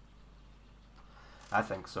 I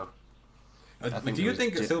think so. Do you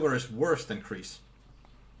think Silver is worse than Kreese?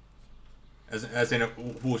 As in,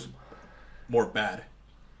 who's more bad?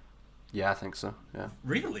 Yeah, I think so. Yeah.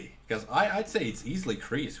 Really? Because I'd say it's easily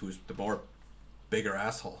Kreese who's the more bigger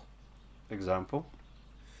asshole. Example?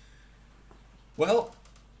 Well,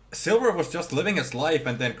 Silver was just living his life,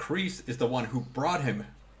 and then Kreese is the one who brought him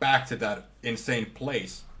back to that insane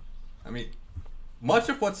place. I mean, much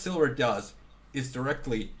of what Silver does is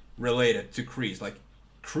directly related to Kreese. Like,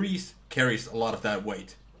 Kreese carries a lot of that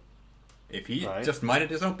weight. If he just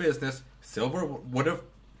minded his own business, Silver would have,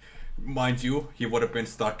 mind you, he would have been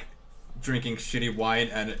stuck drinking shitty wine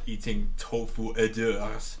and eating tofu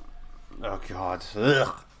hors. Oh god.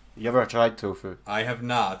 Ugh. You ever tried tofu? I have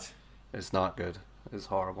not. It's not good. It's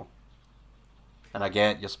horrible. And I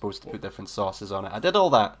get you're supposed to put different sauces on it. I did all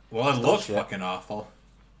that. Well, it looks fucking awful.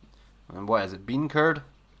 And what is it? Bean curd?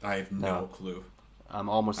 I have no clue. I'm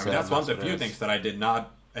almost certain that's one of the few things that I did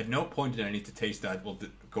not. At no point did I need to taste that while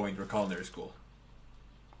going to culinary school.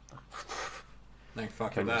 Thank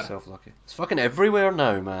fuck for that. Yourself lucky. It's fucking everywhere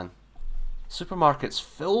now, man. Supermarkets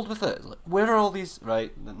filled with it. Like, where are all these?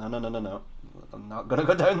 Right? No. I'm not gonna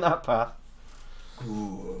go down that path.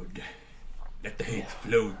 Good. Let the hate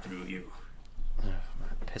flow through you.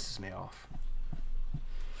 It pisses me off.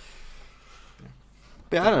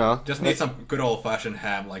 But I don't know. Just need some good old fashioned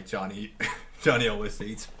ham like Johnny always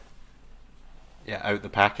eats. Yeah, out the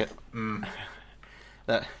packet.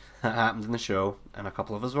 That happened in the show, and a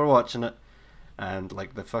couple of us were watching it, and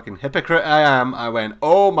like the fucking hypocrite I am, I went,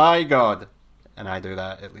 "Oh my god!" And I do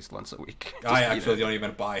that at least once a week. I actually don't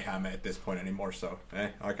even buy ham at this point anymore, so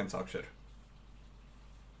I can talk shit.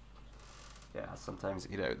 Yeah, sometimes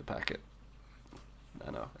eat out of the packet.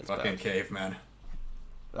 I know. It's fucking bad. caveman.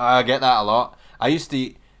 I get that a lot. I used to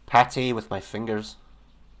eat pate with my fingers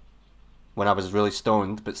when I was really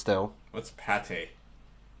stoned, but still. What's pate?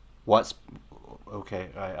 What's okay?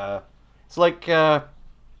 Right. It's like a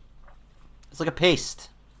paste.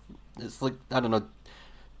 It's like, I don't know,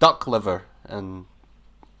 duck liver and.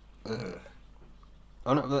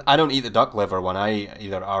 I don't eat the duck liver one. I eat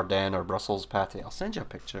either Ardennes or Brussels pate. I'll send you a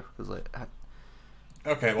picture because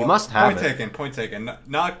okay, well, you must have point taken.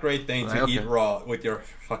 Not great thing to eat raw with your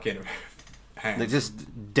fucking hands. Like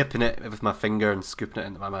just dipping it with my finger and scooping it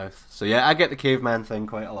into my mouth. So yeah, I get the caveman thing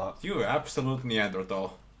quite a lot. You absolute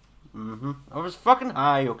Neanderthal. I was fucking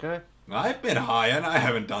high, okay? I've been high and I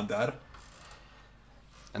haven't done that.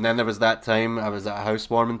 And then there was that time I was at a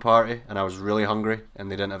housewarming party and I was really hungry and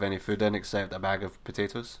they didn't have any food in except a bag of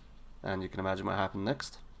potatoes. And you can imagine what happened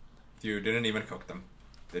next. You didn't even cook them,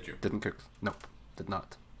 did you? Didn't cook. Nope, did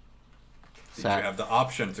not. Did you have the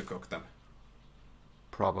option to cook them?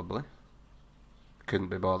 Probably. Couldn't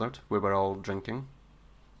be bothered. We were all drinking.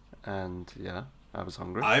 And yeah, I was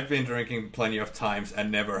hungry. I've been drinking plenty of times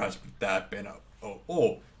and never has that been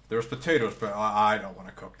there's potatoes, but I don't want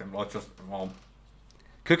to cook them.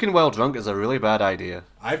 Cooking while drunk is a really bad idea.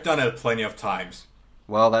 I've done it plenty of times.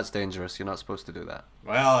 Well, that's dangerous. You're not supposed to do that.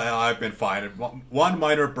 Well, I've been fine. One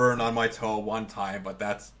minor burn on my toe one time, but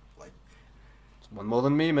that's like... It's one more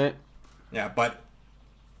than me, mate. Yeah, but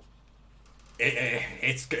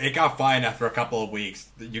it got fine after a couple of weeks.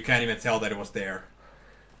 You can't even tell that it was there.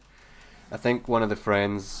 I think one of the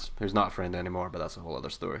friends, who's not a friend anymore, but that's a whole other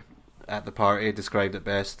story, at the party described it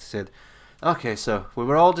best. Said, okay, so we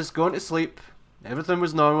were all just going to sleep. Everything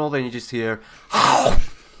was normal. Then you just hear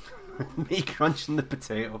me crunching the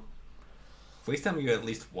potato. Please tell me you at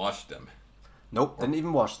least washed them. Nope, didn't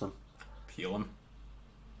even wash them. Peel them.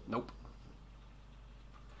 Nope.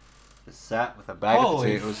 Just sat with a bag of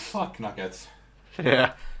potatoes. Fuck nuggets.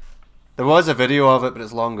 Yeah. There was a video of it, but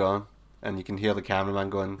it's long gone. And you can hear the cameraman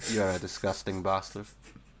going, "You're a disgusting bastard."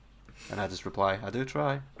 And I just reply, "I do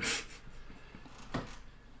try."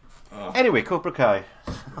 Anyway, Cobra Kai.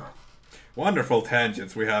 Wonderful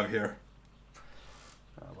tangents we have here.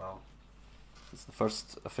 Well, it's the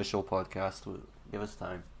first official podcast. We'll give us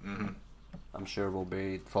time. Mm-hmm. I'm sure we'll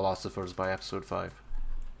be philosophers by episode 5.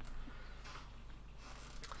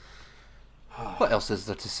 What else is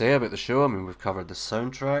there to say about the show? I mean, we've covered the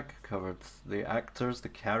soundtrack, covered the actors, the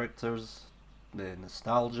characters, the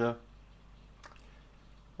nostalgia.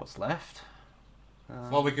 What's left?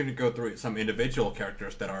 Well, we can go through some individual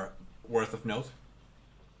characters that are worth of note.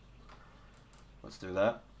 Let's do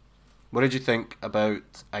that. What did you think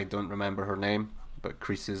about, I don't remember her name, but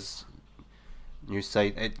Kreese's new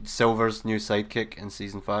Silver's new sidekick in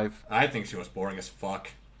season 5? I think she was boring as fuck.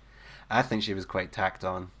 I think she was quite tacked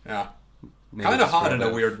on. Yeah. Kind of hot in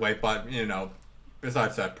a weird way, but,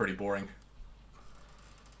 besides that, pretty boring.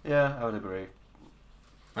 Yeah, I would agree.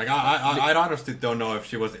 Like, I honestly don't know if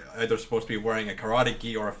she was either supposed to be wearing a karate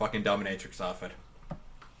gi or a fucking dominatrix outfit.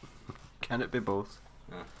 Can it be both?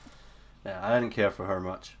 Yeah. Yeah, I didn't care for her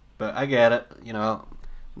much. But I get it,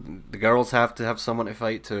 the girls have to have someone to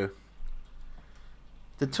fight too.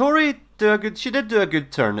 Did Tori do a good... She did do a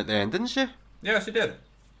good turn at the end, didn't she? Yeah, she did.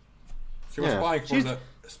 She was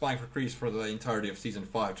spying for Kreese for the entirety of season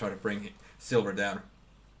 5, trying to bring Silver down.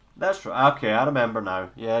 That's right. Okay, I remember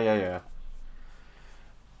now. Yeah.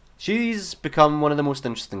 She's become one of the most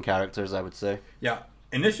interesting characters, I would say. Yeah.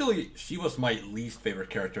 Initially, she was my least favorite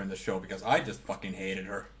character in the show because I just fucking hated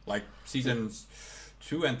her. Like, seasons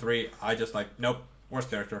 2 and 3, I just nope, worst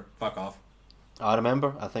character, fuck off. I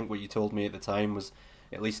remember. I think what you told me at the time was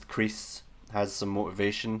at least Kreese has some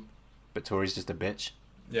motivation, but Tori's just a bitch.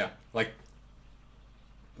 Yeah, like,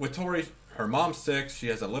 with Tori, her mom's sick, she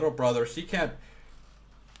has a little brother, she can't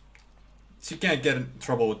get in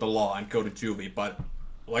trouble with the law and go to juvie, but...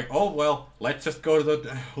 let's just go to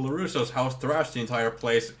the LaRusso's house, thrash the entire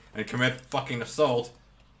place, and commit fucking assault.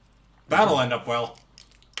 That'll end up well.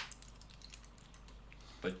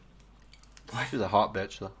 But... She's a hot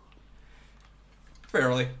bitch, though.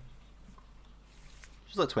 Barely.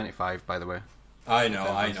 She's like 25, by the way. I know,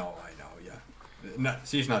 yeah. No,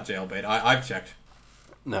 she's not jailbait. I've checked.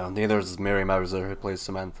 No, neither is Mary Mauser, who plays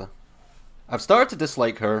Samantha. I've started to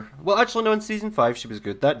dislike her. Well, actually, no, in season 5 she was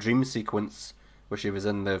good. That dream sequence... where she was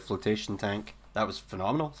in the flotation tank. That was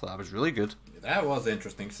phenomenal. So that was really good. That was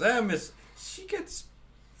interesting. Sam she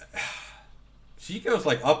goes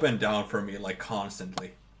up and down for me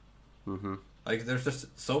constantly. Mm-hmm. There's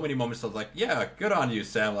just so many moments of yeah, good on you,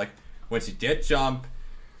 Sam. When she did jump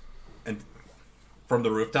and from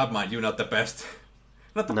the rooftop, mind you, not the best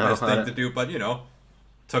thing to do, but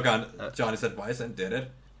took on Johnny's advice and did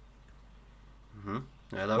it. Mm-hmm.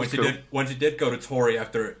 Yeah, that was cool. When she did go to Tori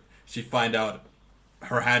after she find out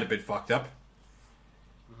her hand had been fucked up.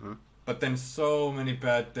 Mm-hmm. But then so many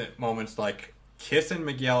bad moments, like kissing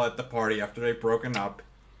Miguel at the party after they'd broken up.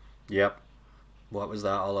 Yep. What was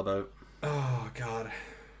that all about? Oh, God.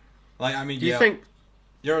 Do you think...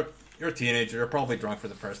 You're a teenager, you're probably drunk for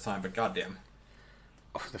the first time, but goddamn.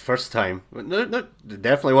 Oh, the first time? No, it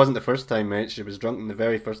definitely wasn't the first time, mate. She was drunk in the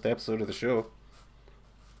very first episode of the show.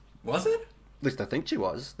 Was it? At least I think she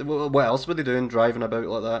was. What else were they doing driving about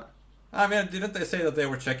like that? I mean, didn't they say that they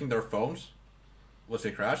were checking their phones? Was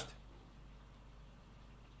they crashed?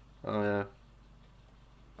 Oh yeah.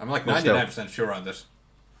 I'm like Well, 99% sure on this.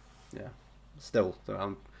 Yeah. Still,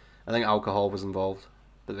 I think alcohol was involved.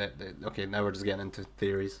 But okay, now we're just getting into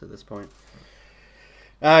theories at this point.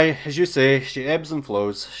 Aye, as you say, she ebbs and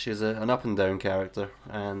flows. She's an up and down character,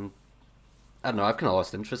 and I don't know. I've kind of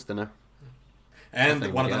lost interest in her.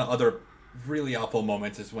 And one of the other really awful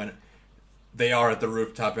moments is when they are at the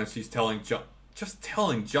rooftop and she's just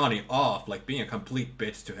telling Johnny off, like being a complete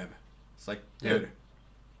bitch to him. It's like, dude,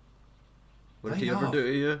 what did he ever do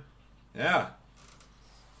to you? Yeah.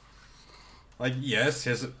 Like, yes,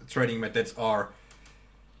 his training methods are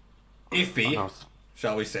iffy,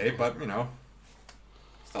 shall we say, but, you know,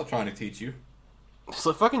 still trying to teach you. It's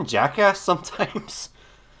like fucking jackass sometimes.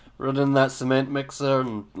 Running that cement mixer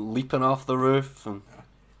and leaping off the roof. And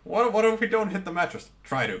What if we don't hit the mattress?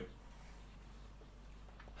 Try to.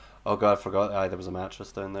 Oh god, I forgot. There was a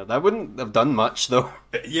mattress down there. That wouldn't have done much, though.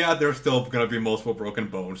 Yeah, there's still going to be multiple broken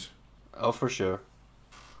bones. Oh, for sure.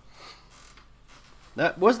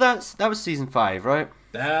 That was season 5, right?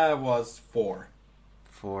 That was 4.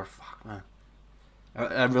 4, fuck man.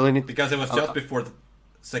 I really need because it was just before the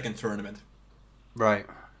second tournament. Right.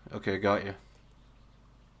 Okay, got you.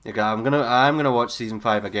 Yeah, I'm gonna watch season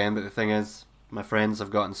 5 again, but the thing is, my friends have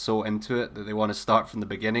gotten so into it that they want to start from the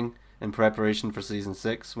beginning in preparation for season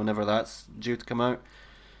 6 whenever that's due to come out.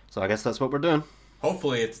 So I guess that's what we're doing.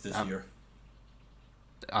 Hopefully it's this year.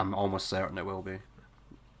 I'm almost certain it will be.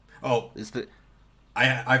 Oh,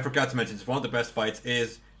 I forgot to mention, one of the best fights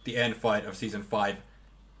is the end fight of season 5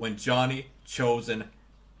 when Johnny, Chosen,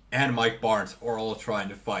 and Mike Barnes are all trying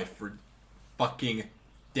to fight for fucking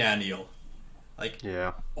Daniel. Like,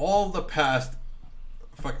 yeah, all the past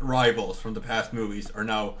rivals from the past movies are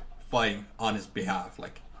now fighting on his behalf.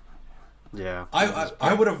 Like, yeah,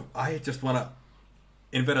 I just want to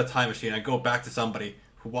invent a time machine and go back to somebody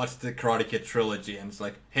who watched the Karate Kid trilogy and it's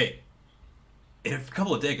like, hey, in a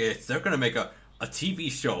couple of decades they're gonna make a TV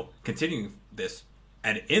show continuing this,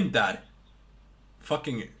 and in that,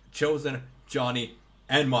 fucking Chosen, Johnny,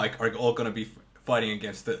 and Mike are all gonna be fighting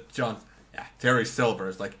against Terry Silver.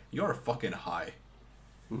 Is like, you're fucking high.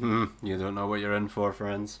 Mm-hmm. You don't know what you're in for,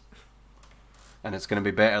 friends. And it's going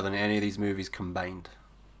to be better than any of these movies combined.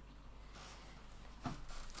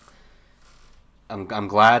 I'm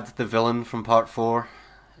glad the villain from Part 4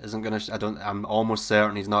 isn't going to... I'm almost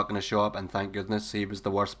certain he's not going to show up, and thank goodness. He was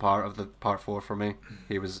the worst part of the Part 4 for me.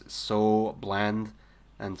 He was so bland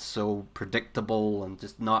and so predictable and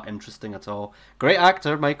just not interesting at all. Great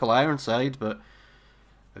actor, Michael Ironside, but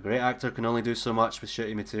a great actor can only do so much with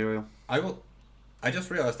shitty material. I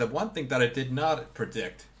just realized that one thing that I did not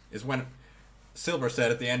predict is when Silver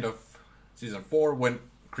said at the end of season 4, when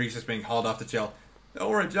Kreese is being hauled off the jail,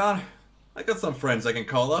 "Don't worry, John, I got some friends I can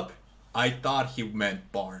call up." I thought he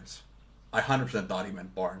meant Barnes. I 100% thought he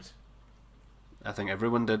meant Barnes. I think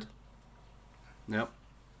everyone did. Yep.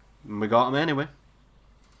 And we got him anyway.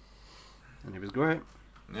 And he was great.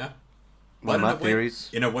 Yeah. One of my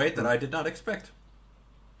theories. In a way that I did not expect.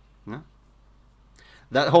 No.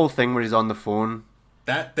 That whole thing where he's on the phone.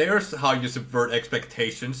 There's how you subvert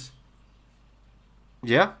expectations.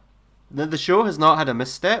 Yeah. The show has not had a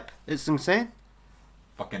misstep. It's insane.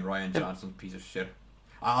 Fucking Rian Johnson, piece of shit.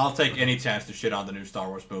 I'll take any chance to shit on the new Star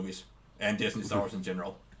Wars movies. And Disney Star Wars in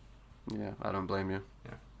general. Yeah, I don't blame you.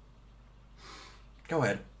 Yeah. Go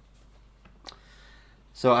ahead.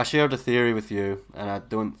 So I shared a theory with you, and I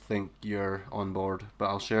don't think you're on board, but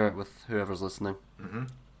I'll share it with whoever's listening. Mm-hmm.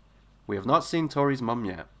 We have not seen Tori's mum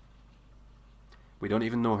yet. We don't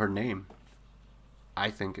even know her name.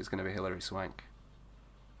 I think it's going to be Hilary Swank.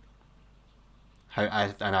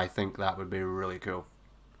 I think that would be really cool.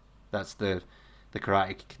 That's the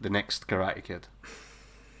next Karate Kid.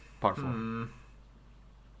 Part 4.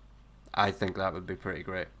 I think that would be pretty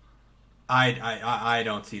great. I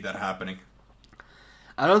don't see that happening.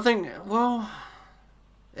 I don't think... Well,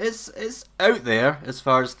 it's out there as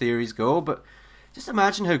far as theories go, but just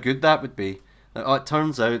imagine how good that would be. It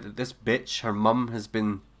turns out that this bitch, her mum, has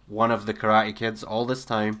been one of the Karate Kids all this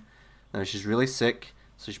time. Now she's really sick,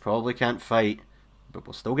 so she probably can't fight, but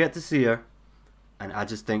we'll still get to see her. And I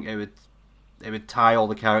just think it would tie all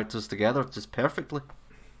the characters together just perfectly.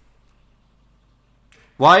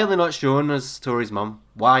 Why are they not showing us Tori's mum?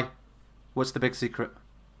 Why? What's the big secret?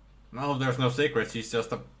 No, there's no secret. She's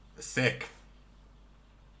just sick.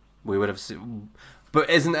 We would have seen... But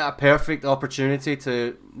isn't it a perfect opportunity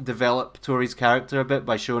to develop Tori's character a bit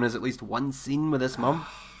by showing us at least one scene with his mum?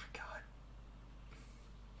 Oh, God.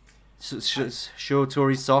 Show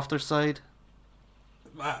Tori's softer side?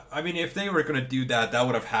 I mean, if they were going to do that, that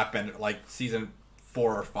would have happened like season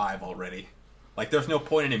 4 or 5 already. Like, there's no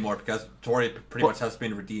point anymore because Tori pretty much has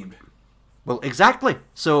been redeemed. Well, exactly.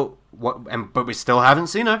 So what? But we still haven't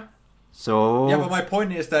seen her. So yeah, but my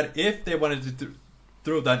point is that if they wanted to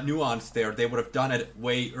throw that nuance there, they would have done it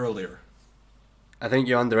way earlier. I think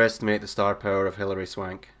you underestimate the star power of Hilary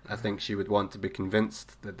Swank. I think she would want to be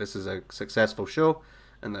convinced that this is a successful show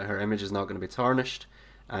and that her image is not going to be tarnished.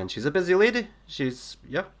 And she's a busy lady. She's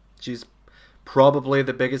probably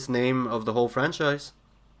the biggest name of the whole franchise.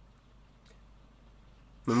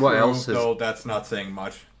 And what else is... No, that's not saying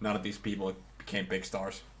much. None of these people became big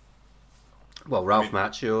stars. Well, Ralph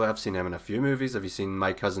Macchio, I've seen him in a few movies. Have you seen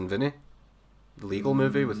My Cousin Vinny? The legal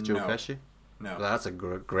movie with Joe Pesci? No. Well, that's a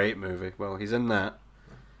great movie. Well, he's in that.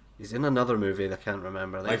 He's in another movie that I can't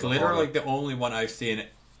remember. Like, literally the only one I've seen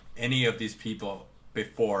any of these people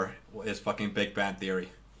before is fucking Big Bang Theory.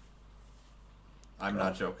 I'm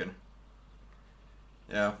not joking.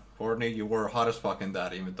 Yeah, Courtney, you were hot as fuck in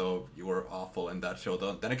that, even though you were awful in that show.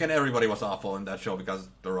 Then again, everybody was awful in that show because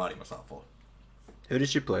the writing was awful. Who did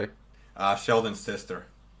she play? Sheldon's sister.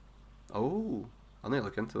 Oh, I'll need to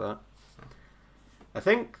look into that. I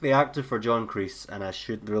think the actor for John Kreese, and I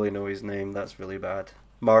should really know his name, that's really bad.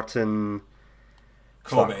 Martin...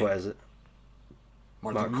 Cove. Fuck, what is it?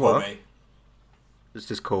 Martin Cove. It's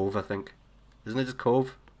just Cove, I think. Isn't it just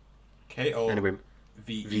Cove? K-O-V-E. Anyway,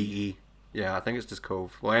 V-E. Yeah, I think it's just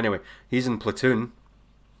Cove. Well, anyway, he's in Platoon.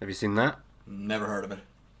 Have you seen that? Never heard of it.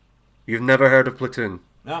 You've never heard of Platoon?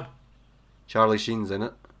 No. Charlie Sheen's in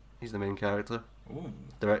it. He's the main character. Ooh.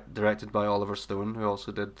 Directed by Oliver Stone, who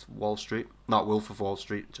also did Wall Street. Not Wolf of Wall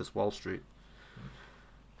Street, just Wall Street.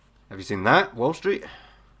 Have you seen that? Wall Street?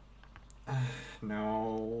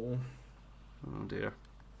 No. Oh dear.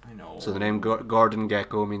 I know. So the name Gordon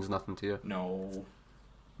Gekko means nothing to you? No.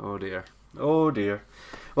 Oh dear. Oh dear.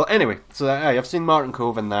 Well, anyway, so I've seen Martin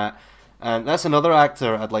Cove in that. And that's another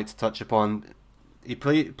actor I'd like to touch upon. He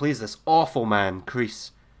plays this awful man,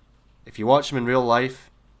 Kreese. If you watch him in real life,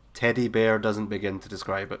 Teddy Bear doesn't begin to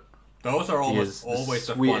describe it. Those are always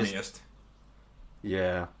the funniest.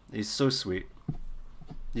 Yeah, he's so sweet.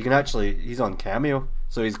 You can actually, he's on Cameo,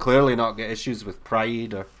 so he's clearly not got issues with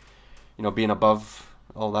pride or, being above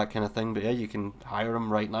all that kind of thing. But yeah, you can hire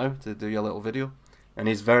him right now to do your little video, and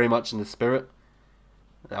he's very much in the spirit.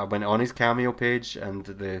 I went on his Cameo page, and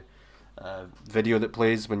the video that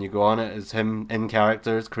plays when you go on it is him in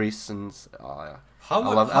character as Kreese, and I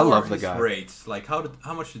love the guy. Rates? Like,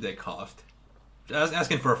 how much did they cost?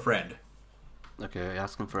 Asking for a friend. Okay,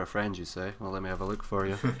 asking for a friend, you say? Well, let me have a look for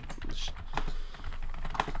you.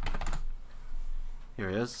 Here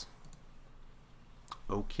he is.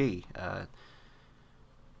 Okay,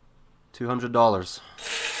 $200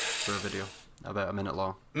 for a video, about a minute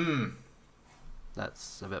long.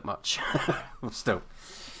 That's a bit much. Still.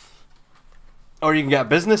 Or you can get a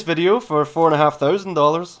business video for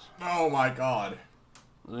 $4,500. Oh my god.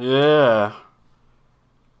 Yeah.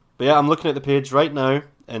 But yeah, I'm looking at the page right now,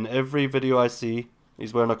 and every video I see,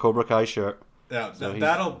 he's wearing a Cobra Kai shirt. Yeah, so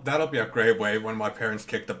that'll be a great way when my parents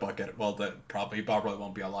kick the bucket. Well, then probably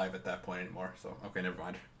won't be alive at that point anymore. So okay, never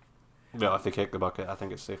mind. Yeah, if they kick the bucket, I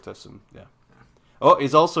think it's safe to assume. Yeah. Oh,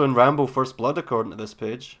 he's also in Rambo: First Blood, according to this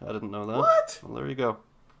page. I didn't know that. What? Well, there you go.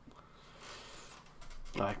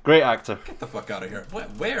 Alright, great actor. Get the fuck out of here.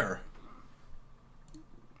 Where?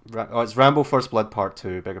 It's Rambo: First Blood Part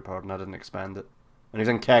 2. Beg your pardon, I didn't expand it. And he's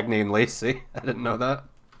in Cagney and Lacey. I didn't know that.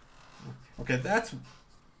 Okay, that's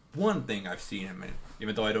one thing I've seen him in,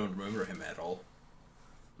 even though I don't remember him at all.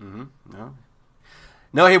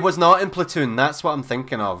 No, he was not in Platoon. That's what I'm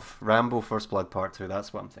thinking of. Rambo: First Blood Part 2.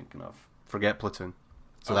 That's what I'm thinking of. Forget Platoon.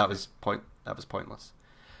 So okay. that was pointless.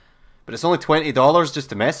 But it's only $20 just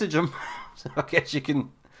to message him. So I guess you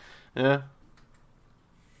can, yeah.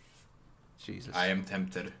 Jesus. I am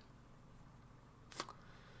tempted.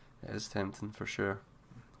 It is tempting for sure.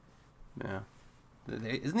 Yeah.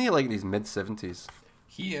 Isn't he like in his mid-70s?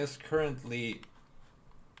 He is currently,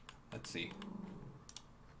 let's see,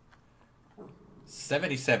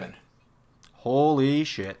 77. Holy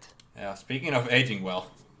shit. Yeah, speaking of aging well.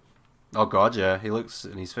 Oh god, yeah. He looks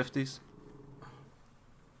in his 50s.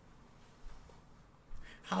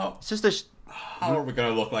 How are we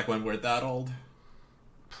gonna look like when we're that old?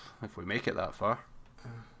 If we make it that far.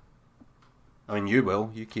 I mean, you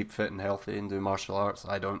will. You keep fit and healthy and do martial arts.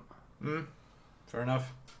 I don't. Fair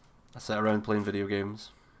enough. I sit around playing video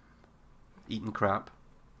games, eating crap.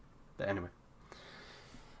 But anyway,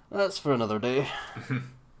 that's for another day.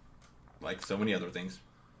 Like so many other things.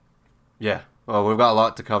 Yeah. Well, we've got a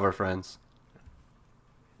lot to cover, friends.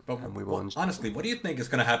 But honestly, what do you think is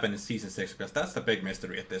going to happen in Season 6? Because that's the big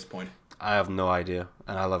mystery at this point. I have no idea,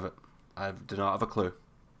 and I love it. I do not have a clue.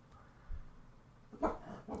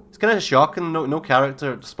 It's kind of shocking. No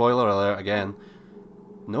character. Spoiler alert again.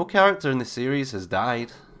 No character in the series has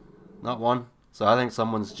died. Not one. So I think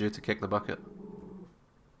someone's due to kick the bucket.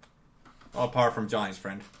 All apart from Johnny's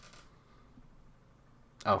friend.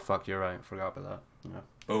 Oh fuck, you're right. Forgot about that. Yeah.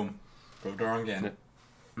 Boom. Proved wrong again.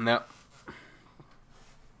 No.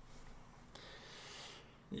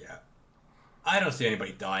 Yeah. I don't see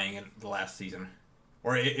anybody dying in the last season.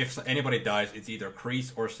 Or if anybody dies, it's either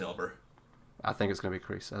Kreese or Silver. I think it's going to be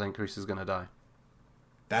Kreese. I think Kreese is going to die.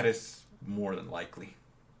 That is more than likely.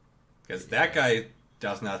 Because that guy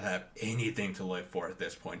does not have anything to live for at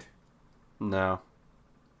this point. No.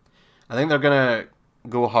 I think they're going to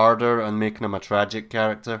go harder on making him a tragic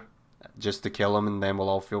character. Just to kill him and then we'll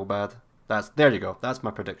all feel bad. There you go. That's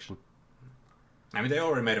my prediction. I mean, they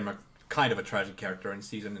already made him a kind of a tragic character in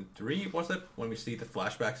season 3, was it? When we see the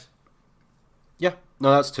flashbacks? Yeah.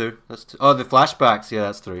 No, that's 2. That's 2. Oh, the flashbacks. Yeah,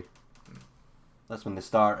 that's 3. That's when they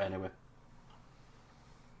start, anyway.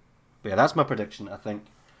 But yeah, that's my prediction, I think.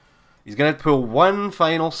 He's going to pull one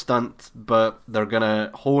final stunt, but they're going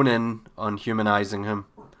to hone in on humanizing him.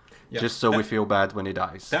 Yeah, just so we feel bad when he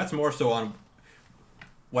dies. That's more so on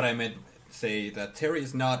what I meant to say, that Terry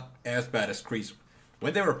is not as bad as Kreese.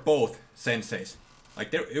 When they were both senseis,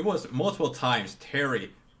 like it was multiple times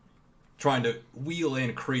Terry trying to wheel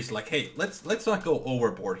in Kreese, like, hey, let's not go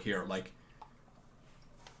overboard here, like.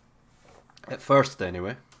 At first,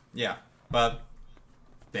 anyway. Yeah, but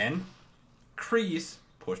then Kreese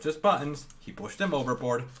pushed his buttons. He pushed him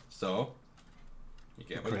overboard. So you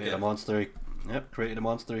get what you get. Created a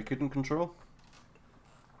monster he couldn't control.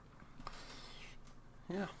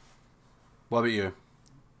 Yeah. What about you?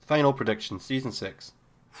 Final prediction, season 6.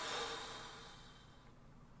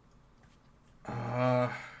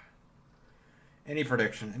 Any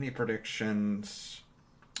predictions?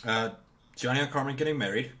 Johnny and Carmen getting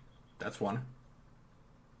married. That's one.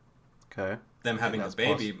 Okay. Them having a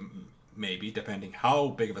baby, maybe, depending how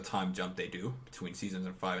big of a time jump they do between seasons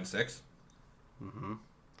 5 and 6. Mm-hmm.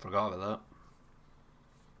 Forgot about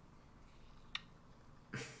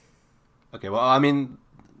that. Okay, well, I mean,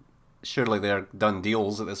 surely they're done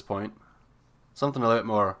deals at this point. Something a little bit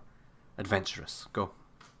more adventurous. Go.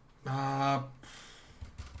 I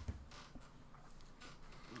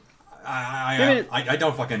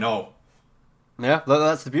don't fucking know. Yeah,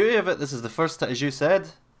 that's the beauty of it. This is the first, as you said,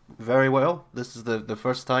 very well. This is the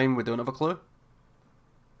first time we don't have a clue.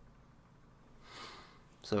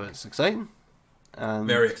 So it's exciting. And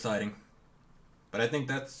very exciting. But I think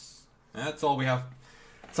that's all we have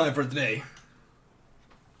time for today.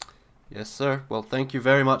 Yes, sir. Well, thank you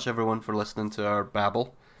very much, everyone, for listening to our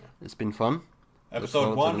babble. It's been fun.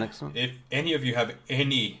 Episode 1. If any of you have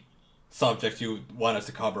any subjects you want us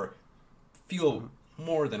to cover, feel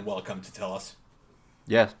more than welcome to tell us.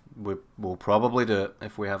 Yeah, we'll probably do it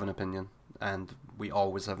if we have an opinion. And we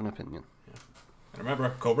always have an opinion. Yeah. And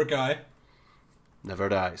remember, Cobra Kai never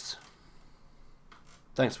dies.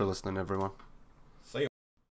 Thanks for listening, everyone.